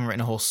like I haven't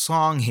written a whole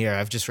song here.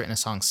 I've just written a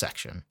song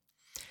section.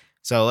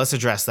 So let's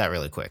address that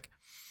really quick.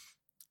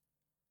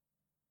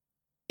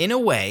 In a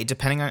way,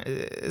 depending on,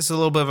 it's a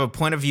little bit of a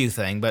point of view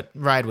thing, but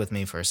ride with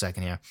me for a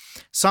second here.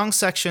 Song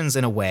sections,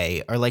 in a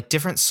way, are like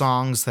different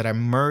songs that are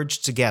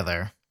merged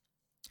together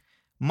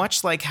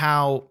much like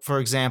how, for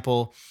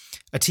example,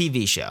 a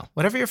TV show,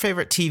 whatever your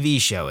favorite TV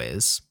show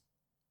is,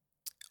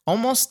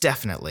 almost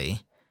definitely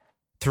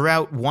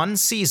throughout one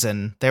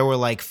season, there were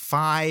like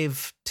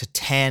 5 to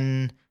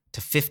 10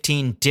 to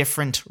 15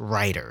 different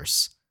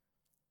writers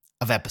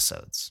of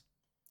episodes.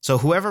 So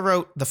whoever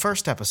wrote the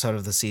first episode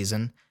of the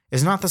season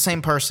is not the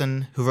same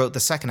person who wrote the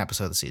second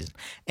episode of the season.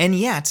 And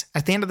yet,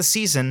 at the end of the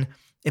season,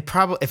 it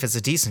probably, if it's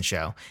a decent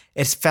show,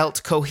 it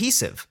felt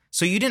cohesive.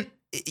 So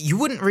you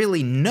wouldn't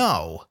really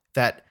know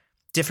that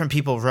different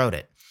people wrote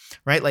it,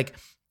 right? Like,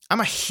 I'm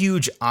a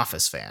huge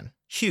Office fan,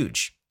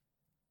 huge.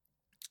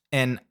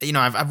 And,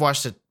 I've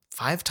watched it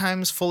 5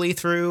 times fully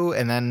through,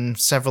 and then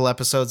several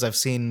episodes I've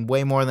seen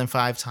way more than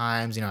 5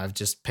 times. I've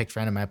just picked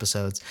random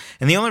episodes.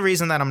 And the only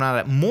reason that I'm not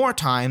at more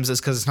times is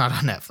because it's not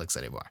on Netflix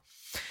anymore.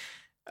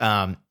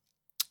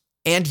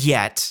 And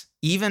yet,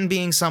 even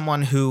being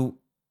someone who,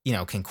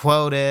 can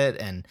quote it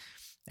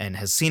and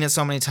has seen it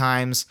so many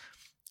times,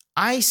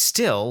 I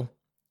still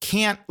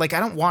can't, I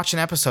don't watch an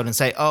episode and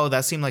say, oh,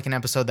 that seemed like an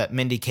episode that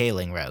Mindy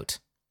Kaling wrote.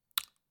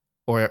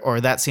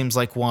 Or that seems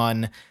like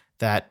one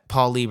that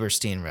Paul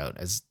Lieberstein wrote.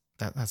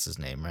 That's his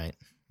name, right?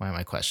 Why am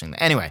I questioning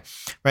that? Anyway,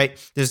 right?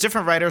 There's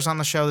different writers on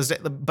the show,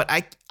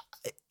 but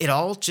it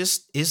all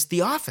just is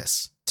The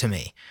Office to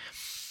me.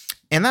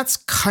 And that's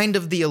kind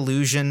of the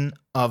illusion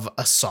of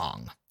a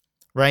song,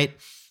 right?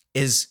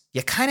 Is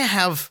you kind of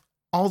have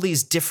all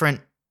these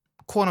different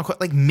quote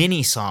unquote like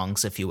mini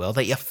songs, if you will,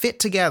 that you fit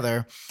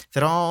together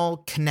that all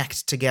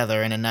connect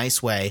together in a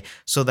nice way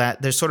so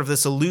that there's sort of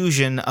this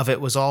illusion of it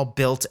was all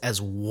built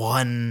as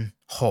one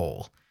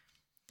whole.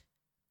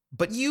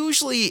 But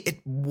usually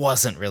it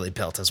wasn't really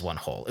built as one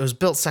whole. It was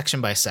built section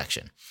by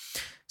section.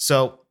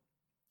 So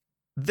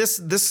this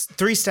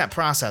 3-step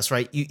process,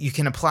 right? You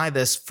can apply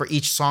this for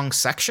each song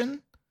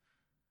section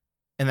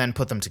and then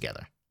put them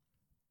together.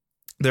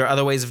 There are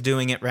other ways of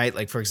doing it, right?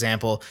 Like, for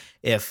example,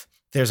 if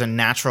there's a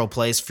natural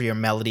place for your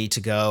melody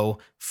to go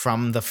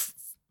from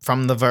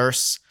the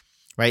verse,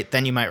 right?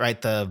 Then you might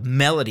write the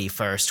melody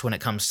first when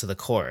it comes to the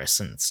chorus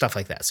and stuff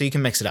like that. So you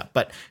can mix it up.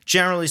 But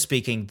generally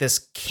speaking,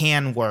 this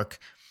can work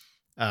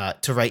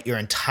to write your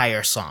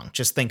entire song.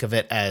 Just think of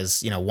it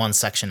as, one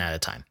section at a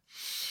time.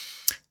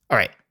 All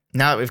right.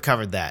 Now that we've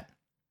covered that,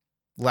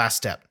 last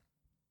step.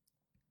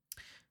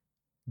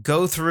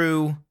 Go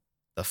through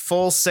the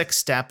full 6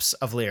 steps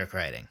of lyric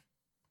writing.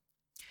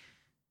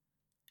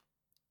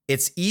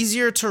 It's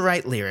easier to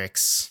write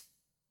lyrics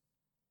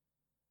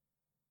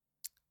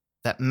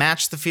that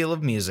match the feel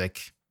of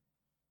music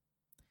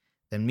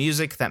than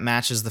music that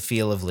matches the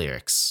feel of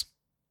lyrics,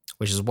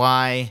 which is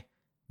why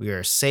we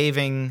are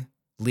saving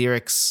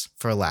lyrics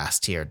for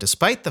last here,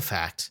 despite the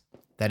fact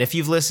that if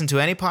you've listened to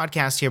any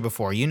podcast here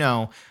before, you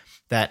know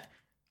that,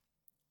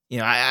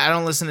 I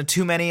don't listen to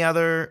too many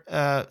other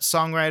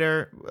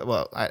songwriter.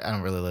 Well, I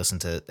don't really listen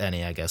to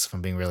any, I guess, if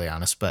I'm being really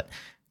honest, but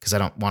because I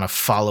don't want to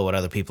follow what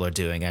other people are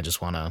doing. I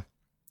just want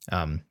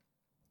to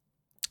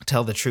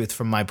tell the truth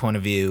from my point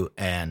of view,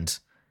 and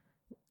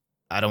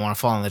I don't want to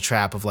fall in the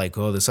trap of like,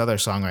 oh, this other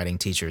songwriting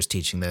teacher is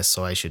teaching this,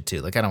 so I should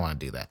too. Like, I don't want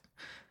to do that.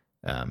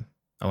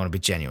 I want to be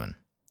genuine.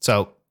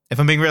 So if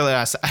I'm being really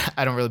honest,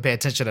 I don't really pay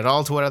attention at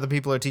all to what other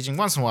people are teaching.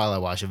 Once in a while, I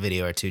watch a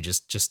video or two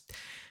just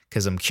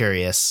because I'm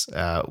curious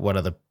what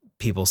other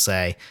people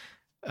say.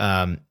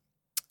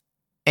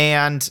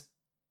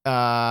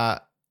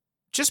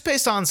 Just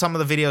based on some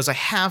of the videos I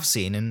have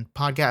seen and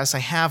podcasts I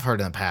have heard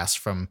in the past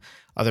from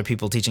other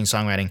people teaching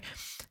songwriting,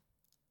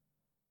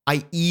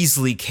 I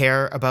easily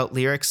care about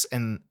lyrics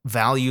and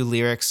value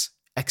lyrics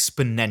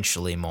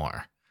exponentially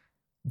more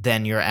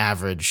than your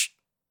average,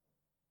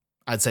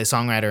 I'd say,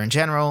 songwriter in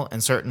general,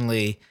 and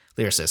certainly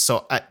lyricist.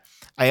 So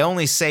I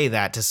only say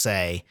that to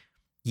say,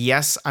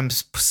 yes, I'm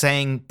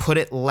saying put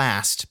it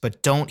last,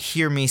 but don't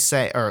hear me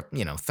say, or,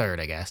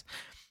 third, I guess.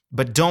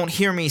 But don't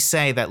hear me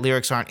say that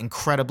lyrics aren't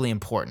incredibly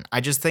important.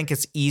 I just think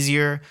it's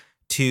easier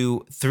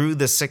to, through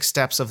the 6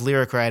 steps of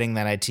lyric writing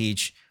that I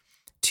teach,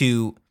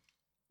 to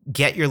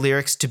get your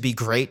lyrics to be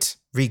great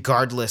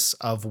regardless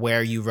of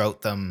where you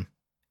wrote them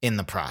in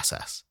the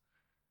process.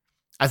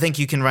 I think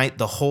you can write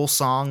the whole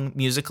song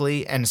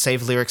musically and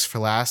save lyrics for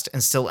last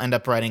and still end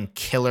up writing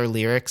killer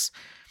lyrics.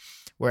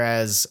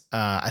 Whereas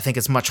I think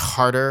it's much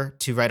harder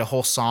to write a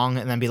whole song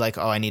and then be like,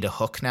 oh, I need a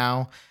hook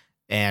now,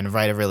 and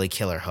write a really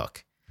killer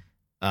hook.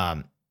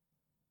 At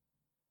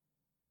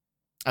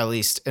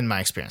least in my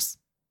experience.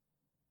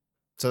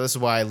 So this is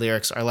why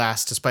lyrics are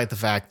last, despite the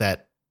fact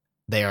that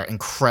they are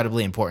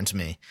incredibly important to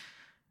me.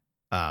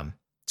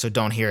 So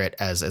don't hear it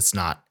as it's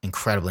not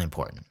incredibly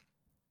important.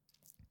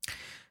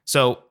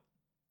 So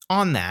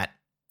on that,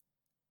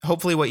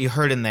 hopefully what you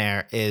heard in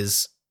there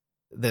is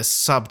this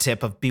sub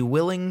tip of be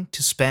willing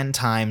to spend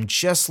time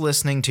just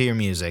listening to your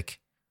music.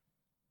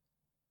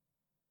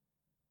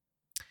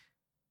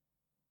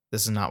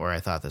 This is not where I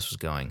thought this was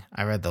going.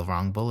 I read the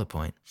wrong bullet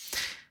point.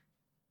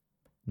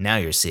 Now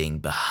you're seeing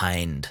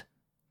behind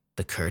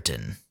the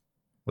curtain.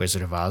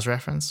 Wizard of Oz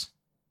reference?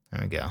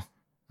 There we go.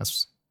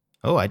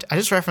 I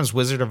just referenced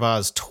Wizard of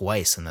Oz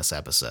twice in this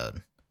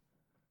episode.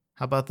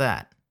 How about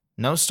that?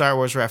 No Star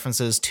Wars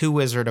references to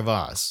Wizard of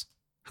Oz.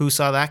 Who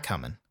saw that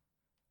coming?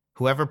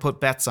 Whoever put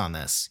bets on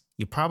this,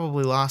 you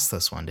probably lost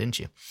this one, didn't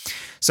you?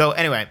 So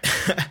anyway,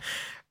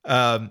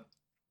 the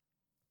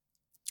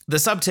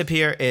sub tip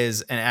here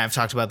is, and I've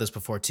talked about this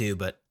before too,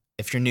 but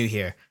if you're new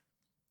here,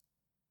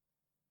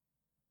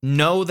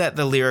 know that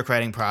the lyric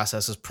writing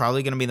process is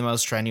probably going to be the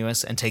most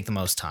strenuous and take the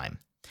most time.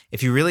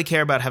 If you really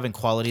care about having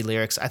quality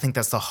lyrics, I think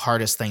that's the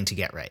hardest thing to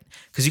get right,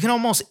 because you can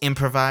almost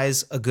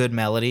improvise a good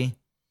melody,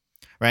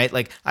 right?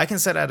 Like I can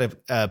sit at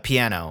a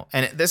piano,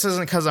 and this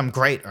isn't because I'm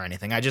great or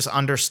anything. I just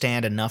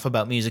understand enough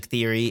about music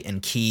theory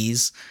and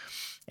keys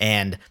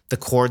and the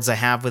chords I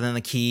have within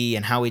the key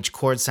and how each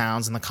chord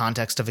sounds in the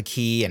context of a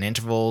key and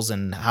intervals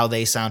and how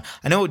they sound.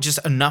 I know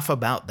just enough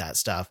about that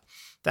stuff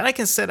that I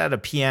can sit at a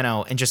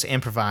piano and just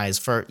improvise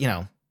for,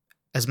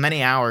 as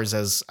many hours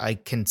as I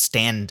can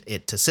stand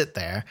it to sit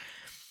there.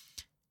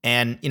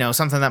 And,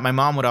 something that my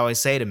mom would always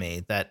say to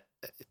me that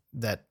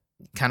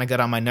kind of got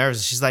on my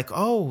nerves. She's like,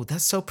 "Oh,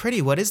 that's so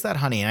pretty. What is that,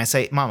 honey?" And I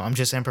say, "Mom, I'm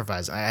just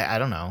improvising. I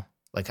don't know.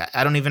 Like,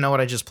 I don't even know what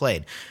I just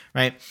played."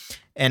 Right.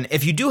 And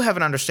if you do have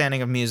an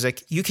understanding of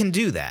music, you can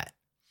do that.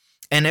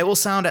 And it will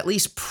sound at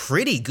least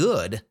pretty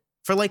good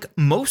for like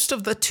most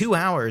of the 2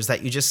 hours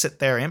that you just sit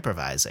there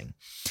improvising.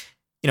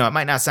 It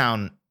might not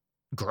sound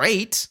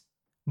great,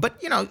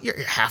 but,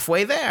 you're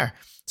halfway there.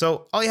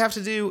 So all you have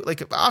to do,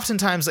 like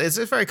oftentimes it's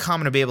very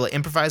common to be able to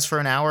improvise for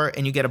an hour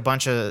and you get a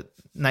bunch of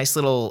nice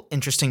little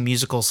interesting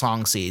musical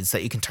song seeds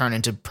that you can turn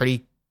into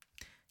pretty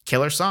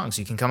killer songs.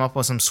 You can come up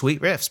with some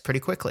sweet riffs pretty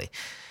quickly.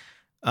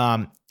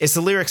 It's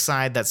the lyric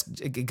side that's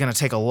going to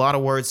take a lot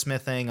of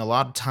wordsmithing, a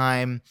lot of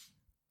time,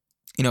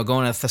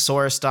 going to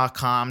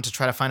thesaurus.com to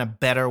try to find a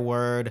better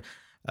word,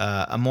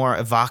 a more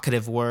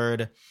evocative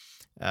word,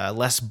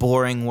 less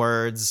boring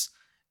words,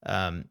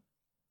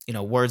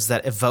 words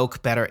that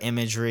evoke better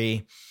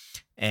imagery,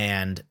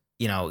 and,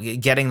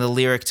 getting the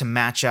lyric to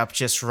match up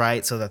just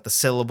right so that the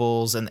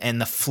syllables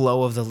and the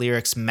flow of the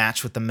lyrics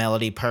match with the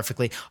melody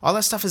perfectly. All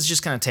that stuff is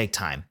just going to take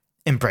time.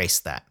 Embrace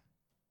that.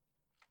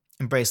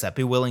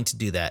 Be willing to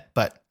do that.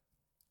 But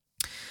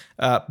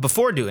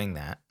before doing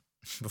that,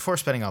 before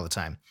spending all the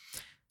time,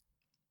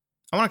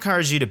 I want to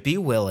encourage you to be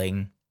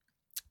willing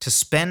to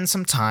spend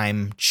some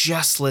time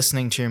just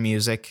listening to your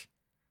music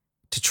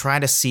to try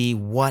to see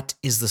what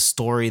is the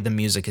story the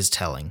music is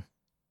telling.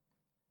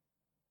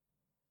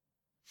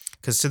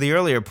 Because to the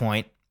earlier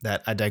point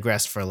that I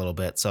digressed for a little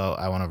bit, so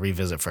I want to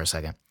revisit for a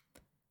second.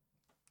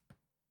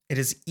 It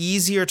is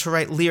easier to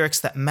write lyrics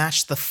that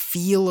match the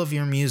feel of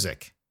your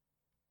music,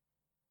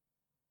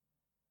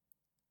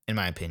 in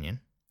my opinion,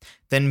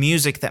 than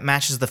music that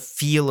matches the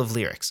feel of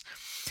lyrics.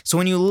 So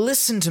when you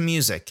listen to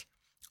music,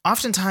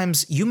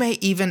 oftentimes you may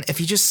even,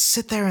 if you just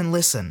sit there and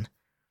listen,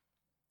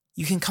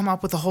 you can come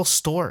up with a whole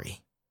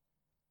story.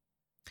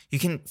 You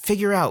can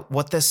figure out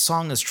what this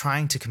song is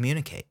trying to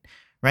communicate,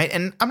 right?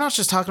 And I'm not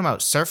just talking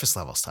about surface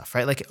level stuff,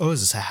 right? Like, oh,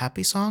 is this a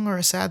happy song or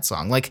a sad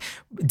song? Like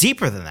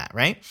deeper than that,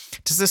 right?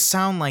 Does this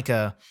sound like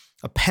a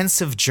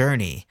pensive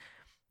journey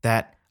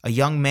that a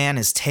young man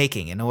is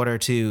taking in order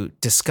to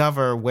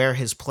discover where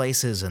his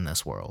place is in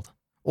this world?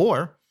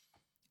 Or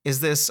is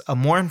this a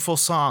mournful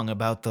song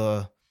about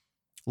the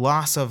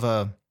loss of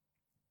a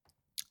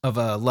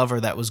lover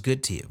that was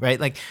good to you, right?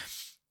 Like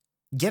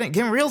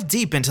getting real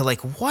deep into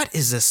like, what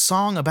is this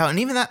song about? And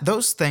even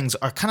those things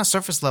are kind of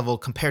surface level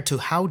compared to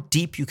how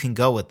deep you can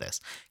go with this.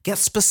 Get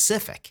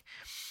specific.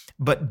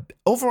 But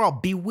overall,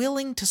 be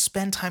willing to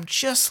spend time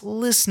just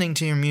listening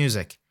to your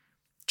music,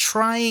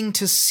 trying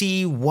to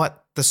see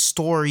what the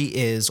story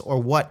is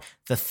or what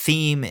the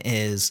theme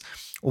is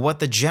or what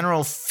the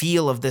general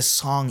feel of this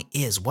song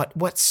is. What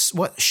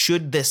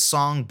should this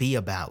song be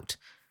about?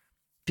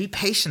 Be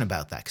patient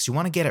about that because you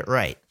want to get it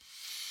right.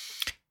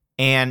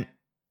 And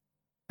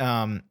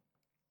then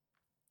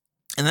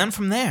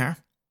from there,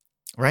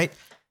 right,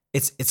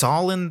 it's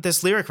all in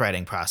this lyric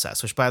writing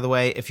process, which, by the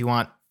way, if you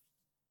want,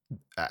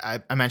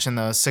 I mentioned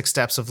the 6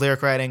 steps of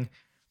lyric writing.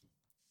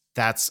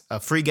 That's a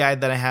free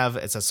guide that I have.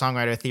 It's at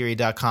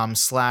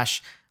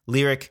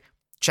songwritertheory.com/lyric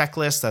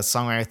checklist. That's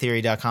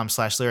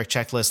songwritertheory.com/lyric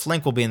checklist.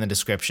 Link will be in the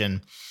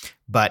description.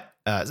 But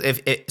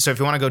if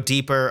you want to go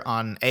deeper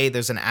on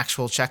there's an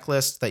actual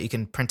checklist that you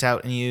can print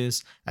out and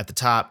use at the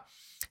top.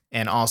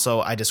 And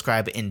also I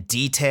describe in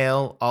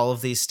detail all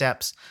of these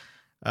steps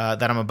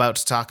that I'm about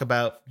to talk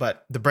about.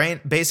 But the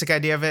basic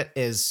idea of it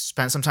is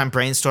spend some time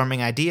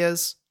brainstorming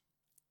ideas.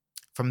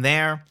 From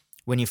there,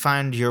 when you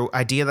find your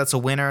idea that's a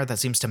winner, that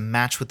seems to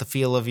match with the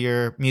feel of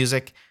your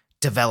music,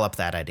 develop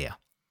that idea.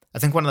 I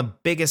think one of the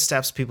biggest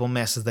steps people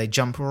miss is they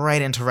jump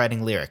right into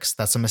writing lyrics.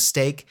 That's a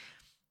mistake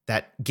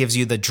that gives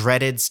you the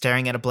dreaded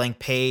staring at a blank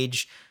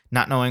page,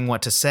 not knowing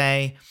what to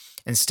say.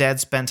 Instead,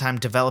 spend time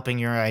developing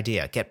your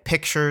idea. Get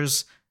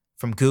pictures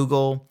from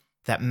Google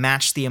that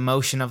match the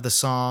emotion of the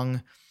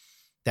song,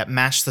 that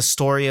match the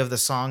story of the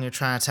song you're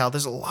trying to tell.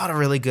 There's a lot of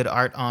really good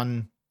art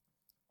on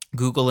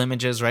Google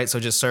Images, right? So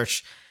just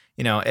search,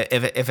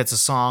 if it's a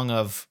song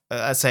of,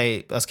 let's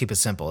keep it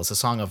simple. It's a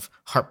song of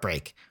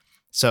heartbreak.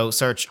 So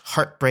search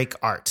heartbreak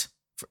art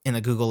in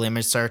the Google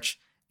image search,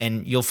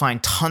 and you'll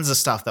find tons of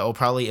stuff that will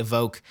probably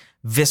evoke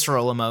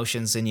visceral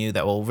emotions in you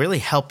that will really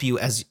help you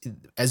as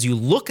you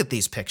look at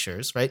these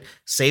pictures, right?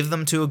 Save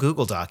them to a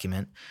Google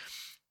document,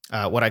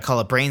 what I call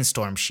a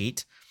brainstorm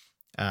sheet,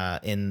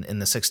 in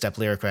the 6-step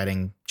lyric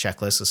writing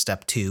checklist, is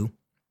step 2.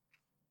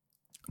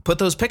 Put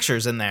those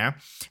pictures in there,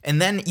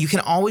 and then you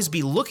can always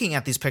be looking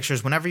at these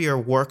pictures whenever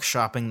you're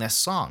workshopping this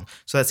song.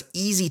 So that's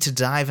easy to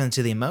dive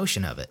into the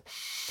emotion of it.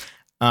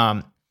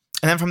 And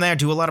then from there,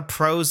 do a lot of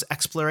prose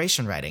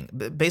exploration writing.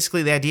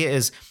 Basically, the idea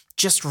is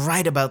just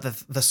write about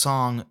the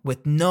song with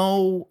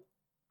you're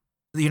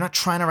not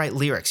trying to write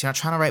lyrics. You're not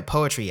trying to write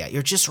poetry yet.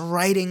 You're just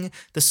writing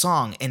the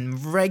song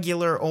in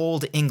regular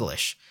old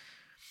English.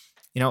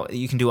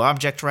 You can do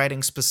object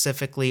writing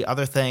specifically,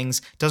 other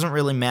things. Doesn't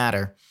really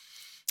matter.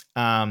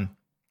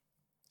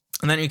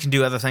 And then you can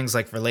do other things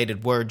like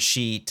related word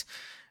sheet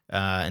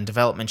and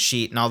development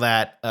sheet and all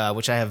that,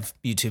 which I have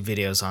YouTube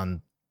videos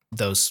on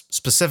those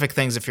specific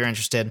things if you're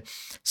interested.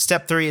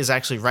 Step 3 is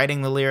actually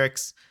writing the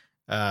lyrics.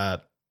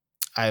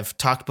 I've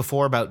talked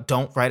before about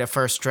don't write a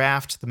first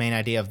draft. The main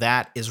idea of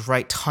that is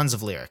write tons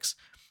of lyrics.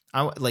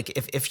 Like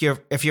if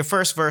your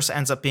first verse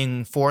ends up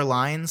being 4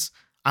 lines,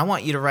 I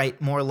want you to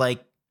write more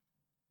like,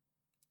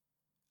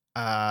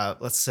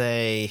 let's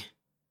say,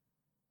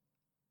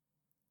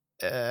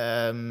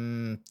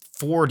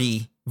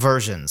 40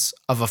 versions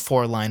of a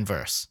 4-line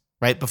verse,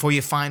 right? Before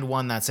you find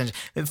one that's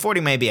 40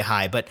 may be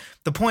high, but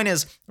the point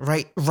is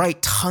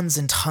write tons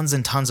and tons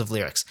and tons of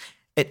lyrics.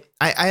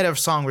 I had a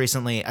song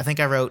recently. I think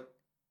I wrote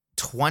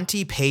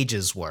 20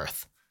 pages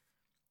worth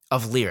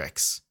of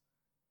lyrics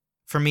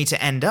for me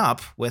to end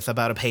up with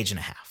about a page and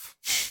a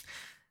half,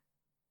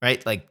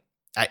 right? Like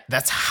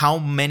that's how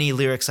many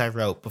lyrics I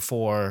wrote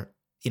before,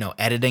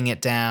 editing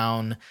it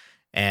down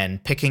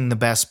and picking the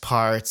best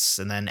parts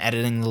and then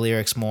editing the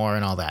lyrics more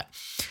and all that.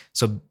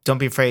 So don't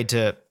be afraid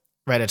to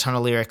write a ton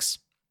of lyrics.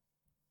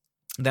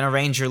 Then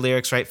arrange your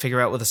lyrics, right? Figure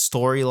out what the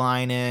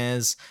storyline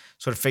is,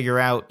 sort of figure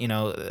out,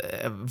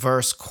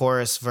 verse,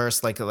 chorus,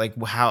 verse, like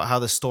how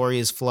the story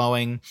is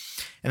flowing.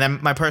 And then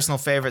my personal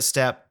favorite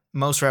step,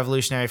 most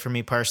revolutionary for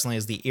me personally,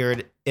 is the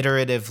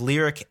iterative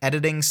lyric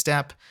editing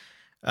step.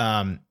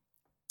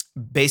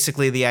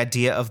 Basically, the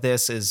idea of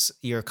this is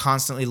you're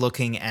constantly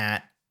looking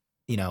at,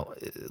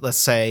 let's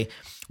say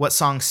what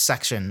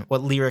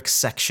lyric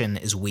section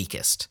is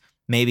weakest.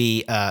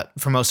 Maybe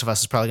for most of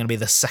us, it's probably going to be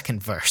the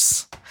second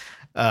verse.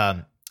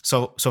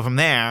 So from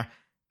there,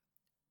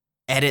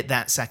 edit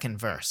that second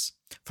verse.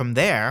 From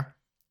there,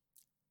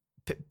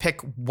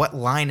 pick what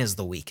line is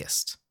the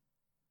weakest.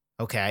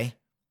 Okay?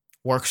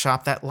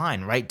 Workshop that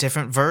line. Write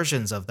different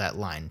versions of that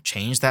line.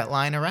 Change that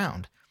line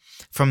around.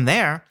 From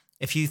there,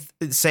 if you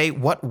say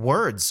what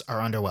words are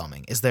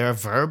underwhelming, is there a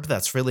verb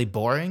that's really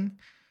boring?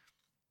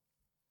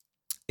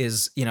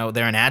 Is,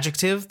 there an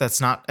adjective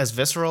that's not as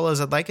visceral as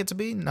I'd like it to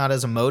be, not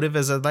as emotive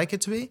as I'd like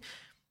it to be?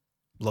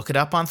 Look it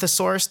up on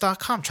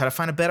thesaurus.com. Try to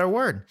find a better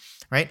word,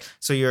 right?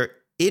 So you're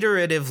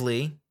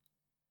iteratively,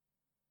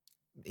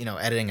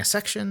 editing a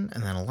section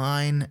and then a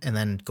line and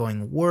then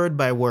going word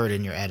by word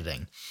in your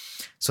editing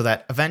so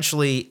that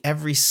eventually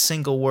every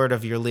single word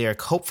of your lyric,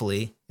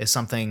 hopefully, is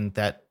something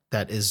that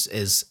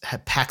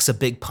packs a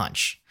big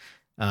punch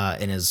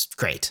and is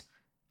great.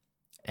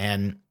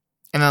 And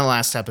then the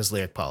last step is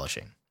lyric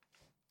polishing,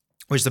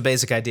 which the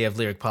basic idea of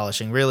lyric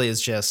polishing really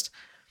is just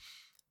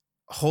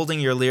holding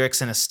your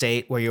lyrics in a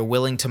state where you're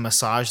willing to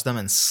massage them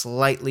and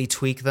slightly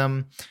tweak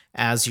them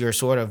as you're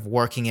sort of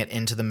working it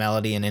into the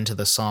melody and into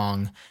the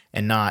song,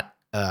 and not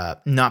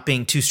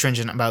being too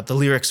stringent about the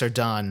lyrics are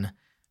done,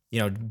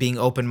 being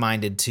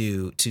open-minded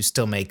to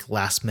still make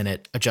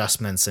last-minute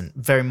adjustments and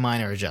very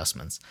minor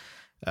adjustments.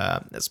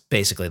 That's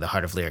basically the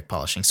heart of lyric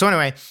polishing. So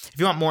anyway, if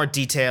you want more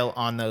detail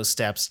on those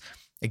steps,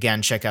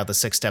 again, check out the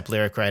 6-step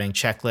lyric writing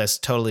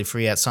checklist, totally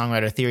free at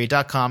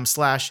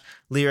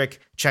songwritertheory.com/lyric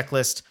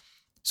checklist.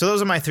 So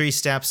those are my 3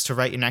 steps to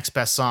write your next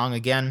best song.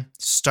 Again,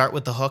 start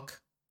with the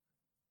hook,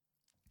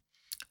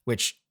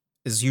 which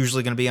is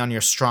usually going to be on your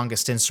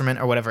strongest instrument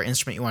or whatever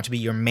instrument you want to be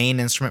your main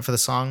instrument for the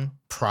song.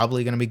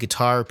 Probably going to be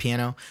guitar or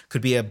piano.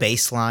 Could be a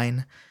bass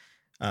line.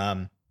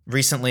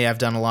 Recently, I've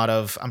done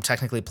I'm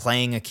technically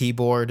playing a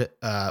keyboard,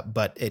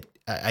 but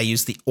I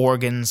use the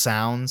organ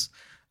sounds.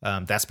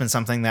 That's been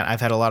something that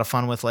I've had a lot of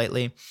fun with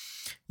lately.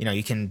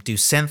 You can do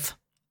synth,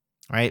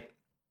 right?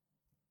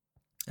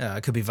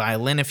 It could be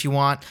violin if you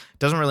want.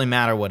 Doesn't really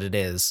matter what it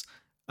is.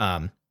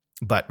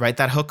 But write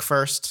that hook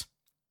first,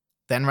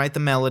 then write the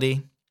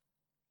melody.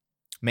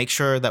 Make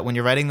sure that when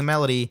you're writing the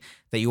melody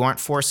that you aren't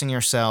forcing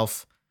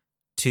yourself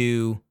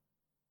to,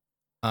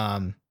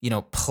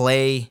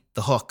 play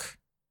the hook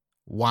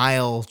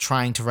while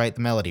trying to write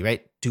the melody,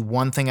 right? Do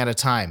one thing at a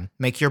time.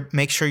 Make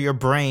sure your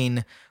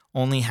brain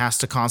only has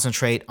to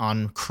concentrate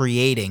on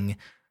creating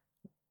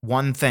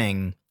one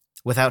thing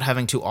without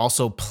having to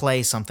also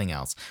play something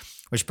else.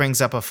 Which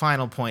brings up a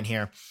final point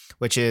here,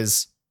 which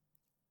is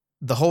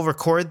the whole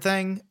record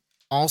thing,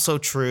 also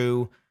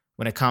true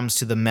when it comes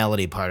to the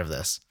melody part of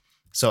this.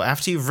 So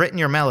after you've written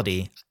your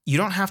melody, you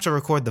don't have to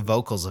record the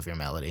vocals of your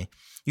melody.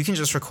 you can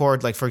just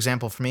record, like, for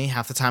example, for me,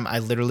 half the time I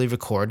literally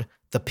record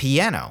the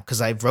piano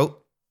because I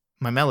wrote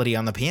my melody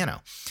on the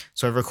piano.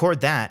 So I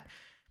record that,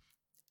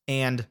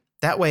 and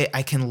that way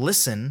I can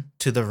listen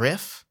to the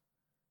riff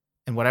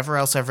and whatever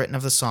else I've written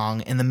of the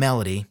song and the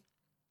melody,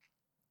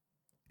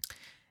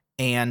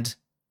 and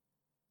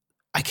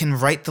I can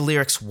write the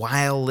lyrics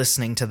while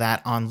listening to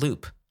that on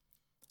loop.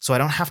 So I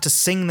don't have to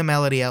sing the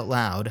melody out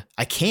loud.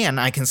 I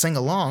can sing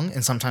along,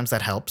 and sometimes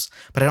that helps,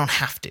 but I don't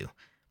have to.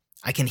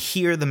 I can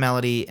hear the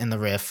melody and the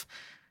riff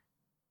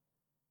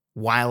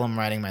while I'm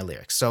writing my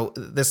lyrics. So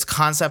this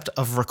concept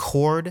of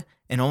record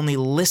and only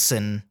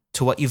listen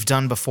to what you've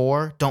done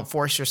before. Don't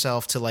force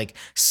yourself to like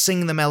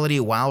sing the melody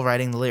while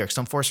writing the lyrics.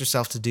 Don't force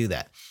yourself to do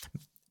that.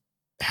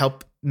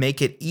 Help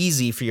make it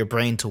easy for your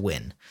brain to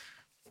win,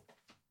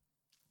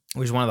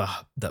 which is one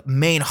of the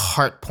main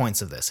heart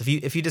points of this.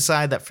 If you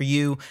decide that for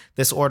you,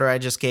 this order I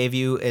just gave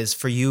you is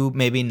for you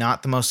maybe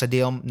not the most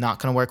ideal, not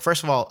going to work.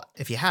 First of all,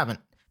 if you haven't,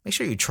 make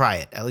sure you try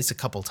it at least a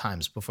couple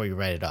times before you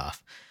write it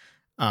off.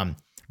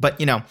 But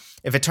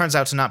if it turns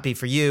out to not be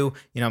for you,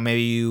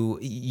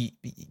 maybe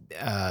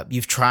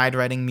you've tried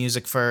writing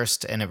music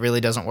first and it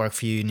really doesn't work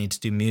for you. You need to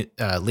do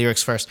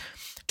lyrics first.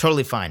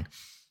 Totally fine.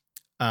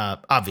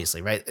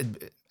 Obviously, right?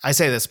 I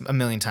say this a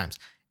million times.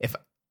 If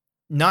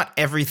not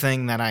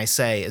everything that I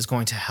say is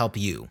going to help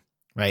you,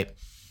 right?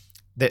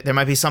 There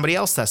might be somebody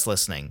else that's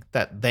listening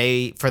that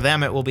for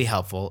them it will be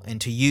helpful,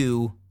 and to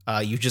you,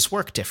 you just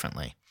work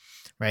differently,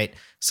 right?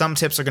 Some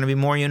tips are going to be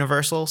more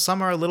universal.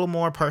 Some are a little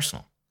more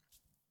personal.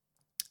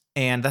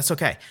 And that's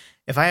okay.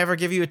 If I ever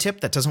give you a tip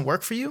that doesn't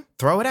work for you,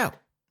 throw it out,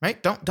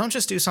 right? Don't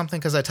just do something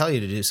because I tell you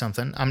to do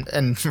something. I'm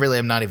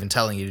not even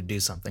telling you to do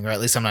something, or at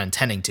least I'm not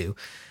intending to.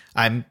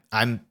 I'm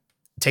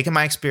taking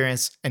my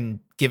experience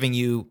and giving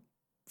you,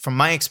 from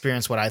my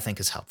experience, what I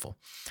think is helpful.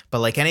 But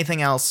like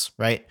anything else,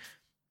 right?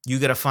 You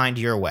got to find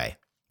your way,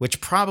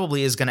 which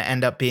probably is going to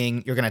end up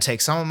being, you're going to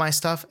take some of my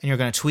stuff and you're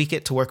going to tweak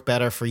it to work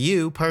better for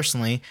you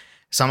personally.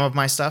 Some of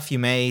my stuff you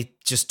may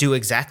just do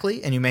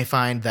exactly, and you may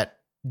find that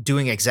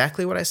doing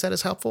exactly what I said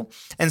is helpful.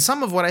 And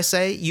some of what I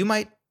say, you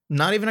might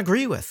not even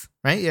agree with,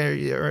 right?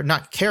 Or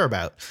not care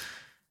about.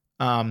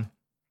 And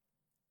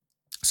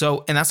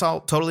that's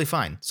all totally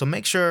fine. So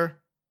make sure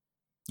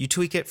you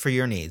tweak it for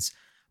your needs.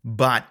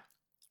 But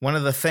one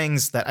of the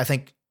things that I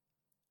think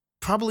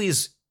probably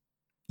is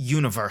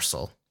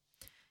universal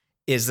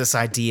is this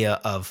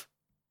idea of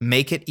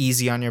make it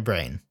easy on your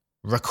brain.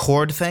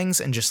 Record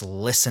things and just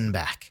listen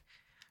back.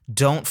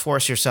 Don't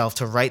force yourself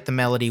to write the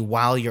melody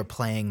while you're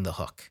playing the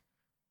hook.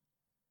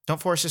 Don't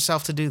force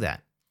yourself to do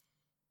that.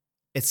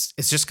 It's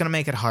just going to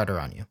make it harder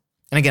on you.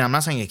 And again, I'm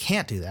not saying you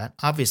can't do that.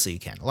 Obviously you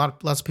can.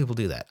 Lots of people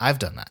do that. I've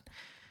done that.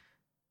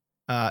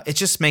 It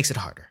just makes it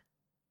harder.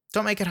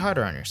 Don't make it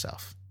harder on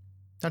yourself.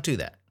 Don't do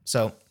that.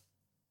 So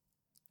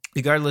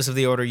regardless of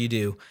the order you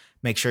do,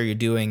 make sure you're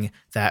doing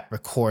that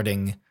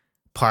recording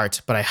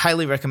part. But I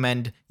highly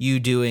recommend you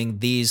doing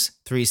these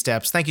 3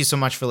 steps. Thank you so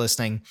much for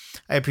listening.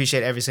 I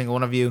appreciate every single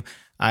one of you.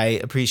 I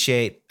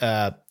appreciate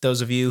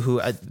those of you who,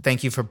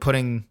 thank you for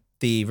putting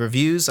the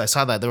reviews. I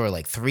saw that there were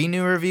like 3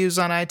 new reviews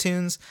on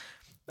iTunes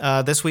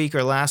this week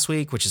or last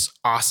week, which is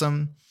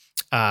awesome.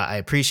 I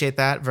appreciate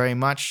that very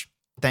much.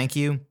 Thank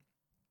you.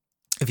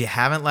 If you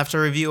haven't left a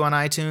review on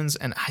iTunes,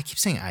 and I keep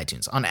saying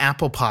iTunes, on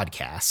Apple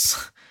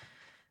Podcasts,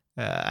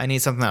 I need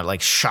something that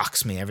like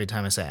shocks me every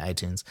time I say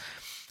iTunes.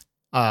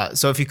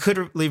 So if you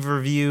could leave a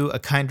review, a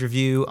kind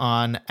review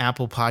on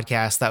Apple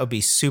Podcasts, that would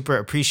be super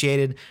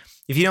appreciated.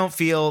 If you don't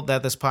feel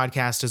that this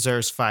podcast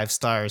deserves 5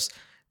 stars,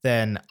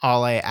 then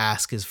all I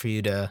ask is for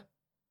you to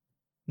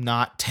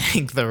not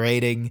tank the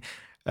rating.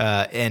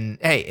 And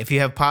hey, if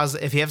you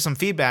have some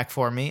feedback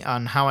for me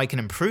on how I can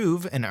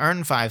improve and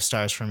earn 5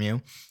 stars from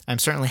you, I'm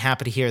certainly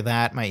happy to hear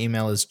that. My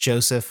email is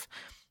Joseph,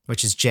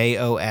 which is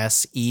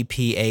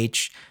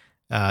JOSEPH.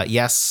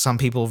 Yes, some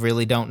people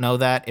really don't know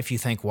that. If you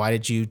think, why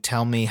did you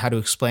tell me how to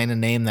explain a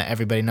name that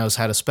everybody knows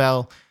how to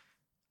spell?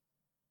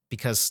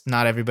 Because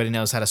not everybody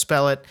knows how to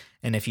spell it.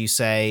 And if you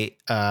say,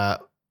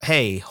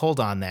 hey,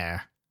 hold on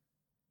there,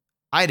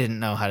 I didn't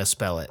know how to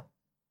spell it,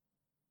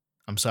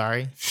 I'm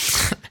sorry.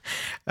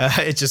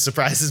 It just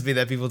surprises me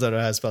that people don't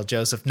know how to spell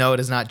Joseph. No, it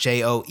is not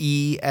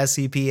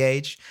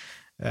JOESEPH.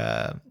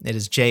 It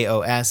is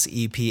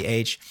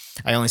JOSEPH.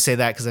 I only say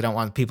that because I don't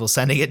want people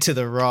sending it to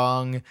the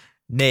wrong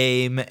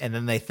name, and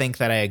then they think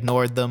that I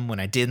ignored them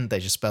when I didn't. They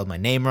just spelled my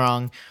name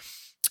wrong.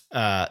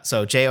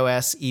 So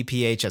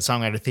JOSEPH at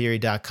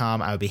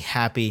songwritertheory.com. I would be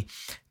happy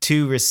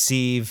to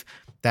receive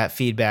that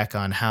feedback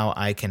on how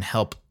I can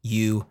help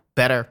you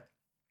better.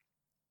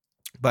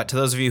 But to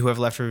those of you who have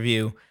left a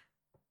review,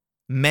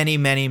 many,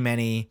 many,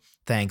 many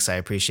thanks. I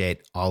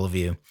appreciate all of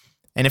you.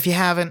 And if you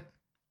haven't,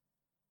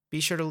 be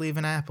sure to leave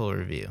an Apple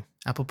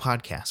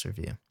Podcast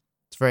review.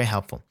 It's very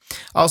helpful.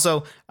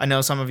 Also, I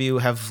know some of you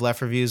have left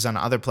reviews on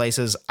other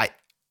places. I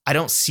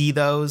don't see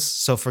those,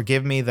 so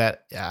forgive me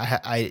that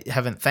I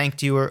haven't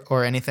thanked you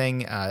or anything.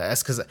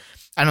 That's because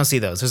I don't see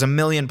those. There's a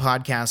million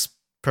podcast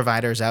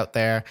providers out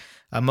there.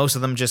 Most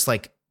of them just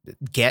like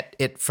get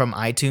it from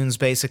iTunes,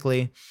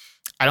 basically.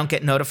 I don't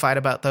get notified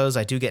about those.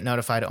 I do get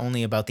notified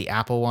only about the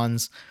Apple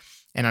ones.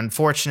 And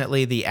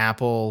unfortunately, the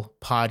Apple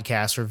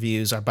podcast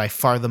reviews are by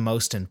far the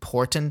most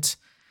important,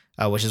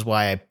 which is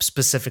why I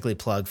specifically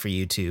plug for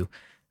you to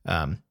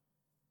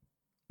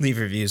leave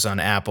reviews on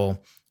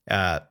Apple.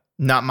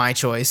 Not my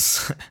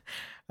choice.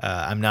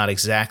 I'm not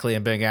exactly a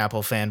big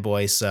Apple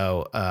fanboy,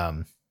 so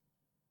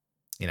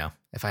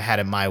if I had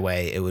it my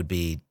way, it would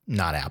be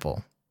not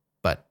Apple.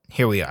 But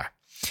here we are.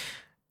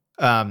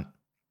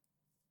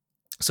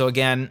 So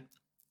again,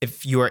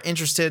 if you are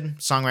interested,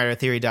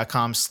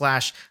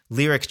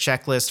 songwritertheory.com/lyric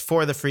checklist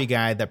for the free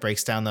guide that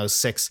breaks down those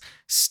 6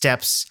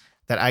 steps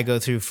that I go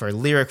through for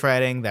lyric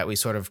writing that we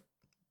sort of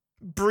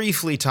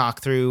briefly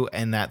talk through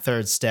in that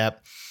 3rd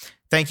step.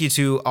 Thank you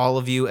to all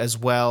of you as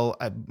well.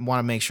 I want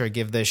to make sure I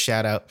give this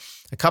shout out.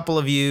 A couple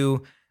of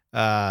you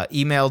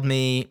emailed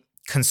me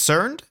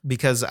concerned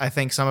because I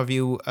think some of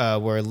you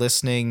were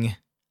listening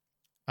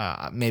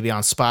maybe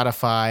on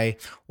Spotify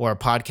or a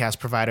podcast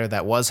provider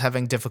that was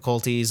having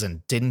difficulties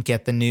and didn't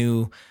get the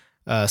new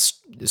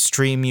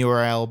stream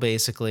URL,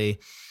 basically.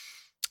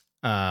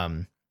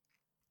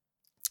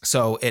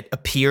 So it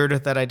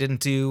appeared that I didn't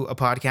do a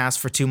podcast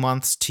for 2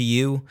 months to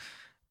you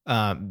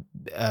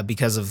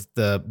because of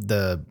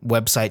the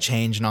website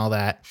change and all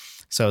that.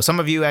 So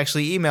some of you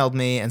actually emailed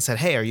me and said,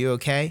 "Hey, are you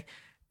okay?"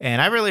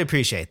 And I really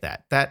appreciate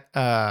that.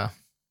 That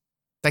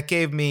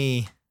gave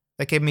me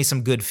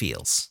some good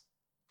feels.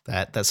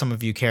 That some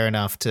of you care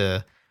enough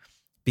to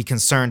be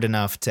concerned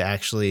enough to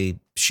actually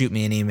shoot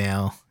me an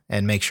email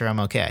and make sure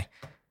I'm okay.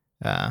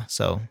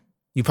 So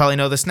you probably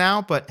know this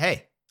now, but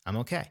hey, I'm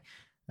okay.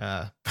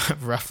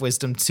 Rough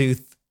wisdom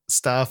tooth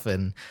stuff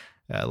and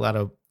a lot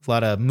of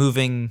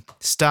moving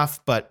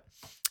stuff, but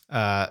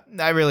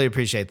I really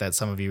appreciate that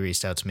some of you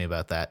reached out to me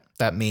about that.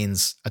 That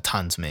means a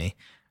ton to me.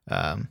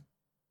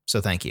 So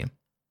thank you.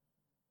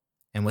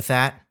 And with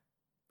that,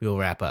 we will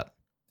wrap up.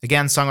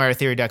 Again,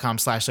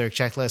 songwritertheory.com/lyric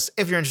checklist.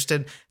 If you're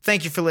interested,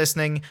 thank you for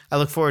listening. I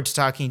look forward to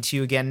talking to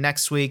you again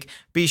next week.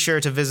 Be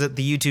sure to visit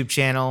the YouTube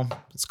channel.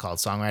 It's called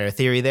Songwriter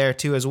Theory there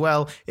too as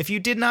well. If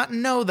you did not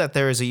know that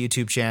there is a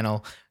YouTube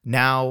channel,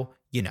 now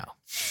you know.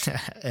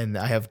 And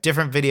I have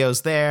different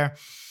videos there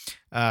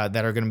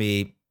that are going to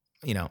be,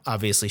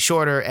 obviously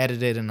shorter,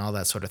 edited, and all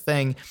that sort of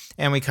thing.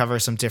 And we cover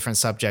some different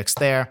subjects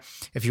there.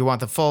 If you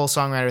want the full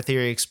Songwriter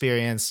Theory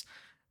experience,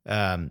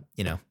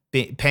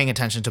 paying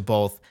attention to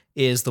both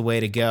is the way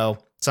to go.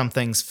 Some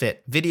things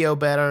fit video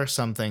better.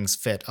 Some things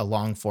fit a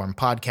long form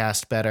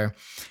podcast better.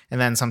 And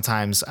then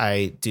sometimes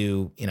I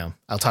do,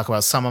 I'll talk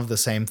about some of the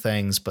same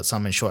things, but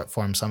some in short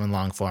form, some in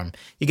long form.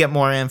 You get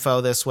more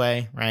info this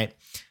way, right?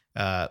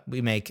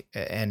 We make,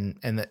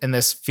 and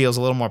this feels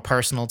a little more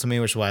personal to me,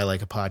 which is why I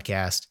like a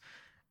podcast.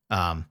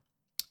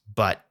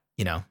 But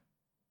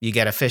you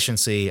get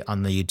efficiency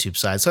on the YouTube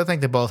side. So I think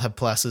they both have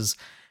pluses.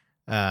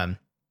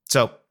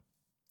 So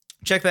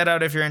check that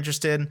out if you're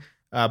interested.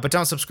 But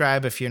don't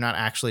subscribe if you're not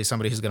actually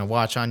somebody who's going to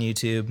watch on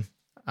YouTube.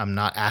 I'm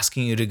not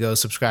asking you to go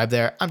subscribe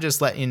there. I'm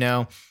just letting you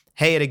know,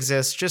 hey, it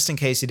exists, just in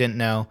case you didn't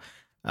know.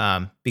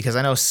 Because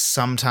I know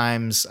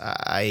sometimes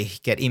I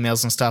get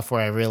emails and stuff where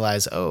I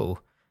realize, it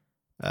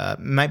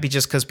might be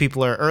just because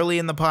people are early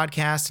in the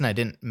podcast and I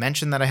didn't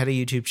mention that I had a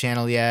YouTube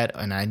channel yet.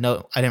 And I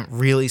know I didn't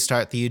really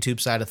start the YouTube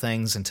side of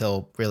things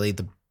until really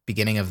the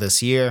beginning of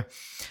this year.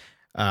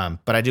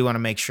 But I do want to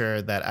make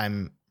sure that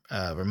I'm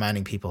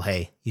reminding people,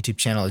 hey, YouTube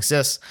channel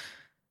exists.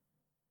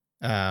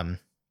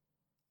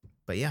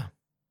 But yeah,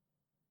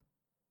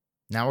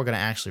 now we're going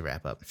to actually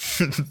wrap up.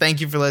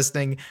 Thank you for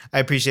listening. I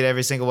appreciate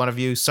every single one of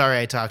you. Sorry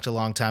I talked a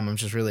long time. I'm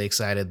just really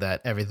excited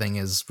that everything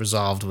is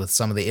resolved with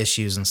some of the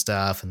issues and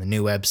stuff and the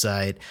new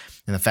website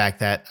and the fact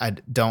that I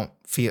don't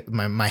feel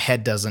my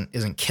head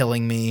isn't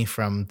killing me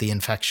from the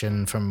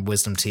infection from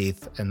wisdom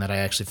teeth and that I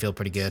actually feel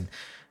pretty good.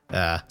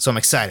 So I'm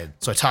excited.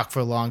 So I talked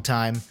for a long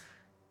time.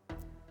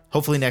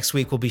 Hopefully next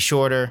week will be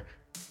shorter.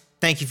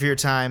 Thank you for your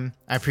time.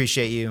 I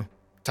appreciate you.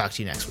 Talk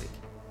to you next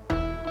week.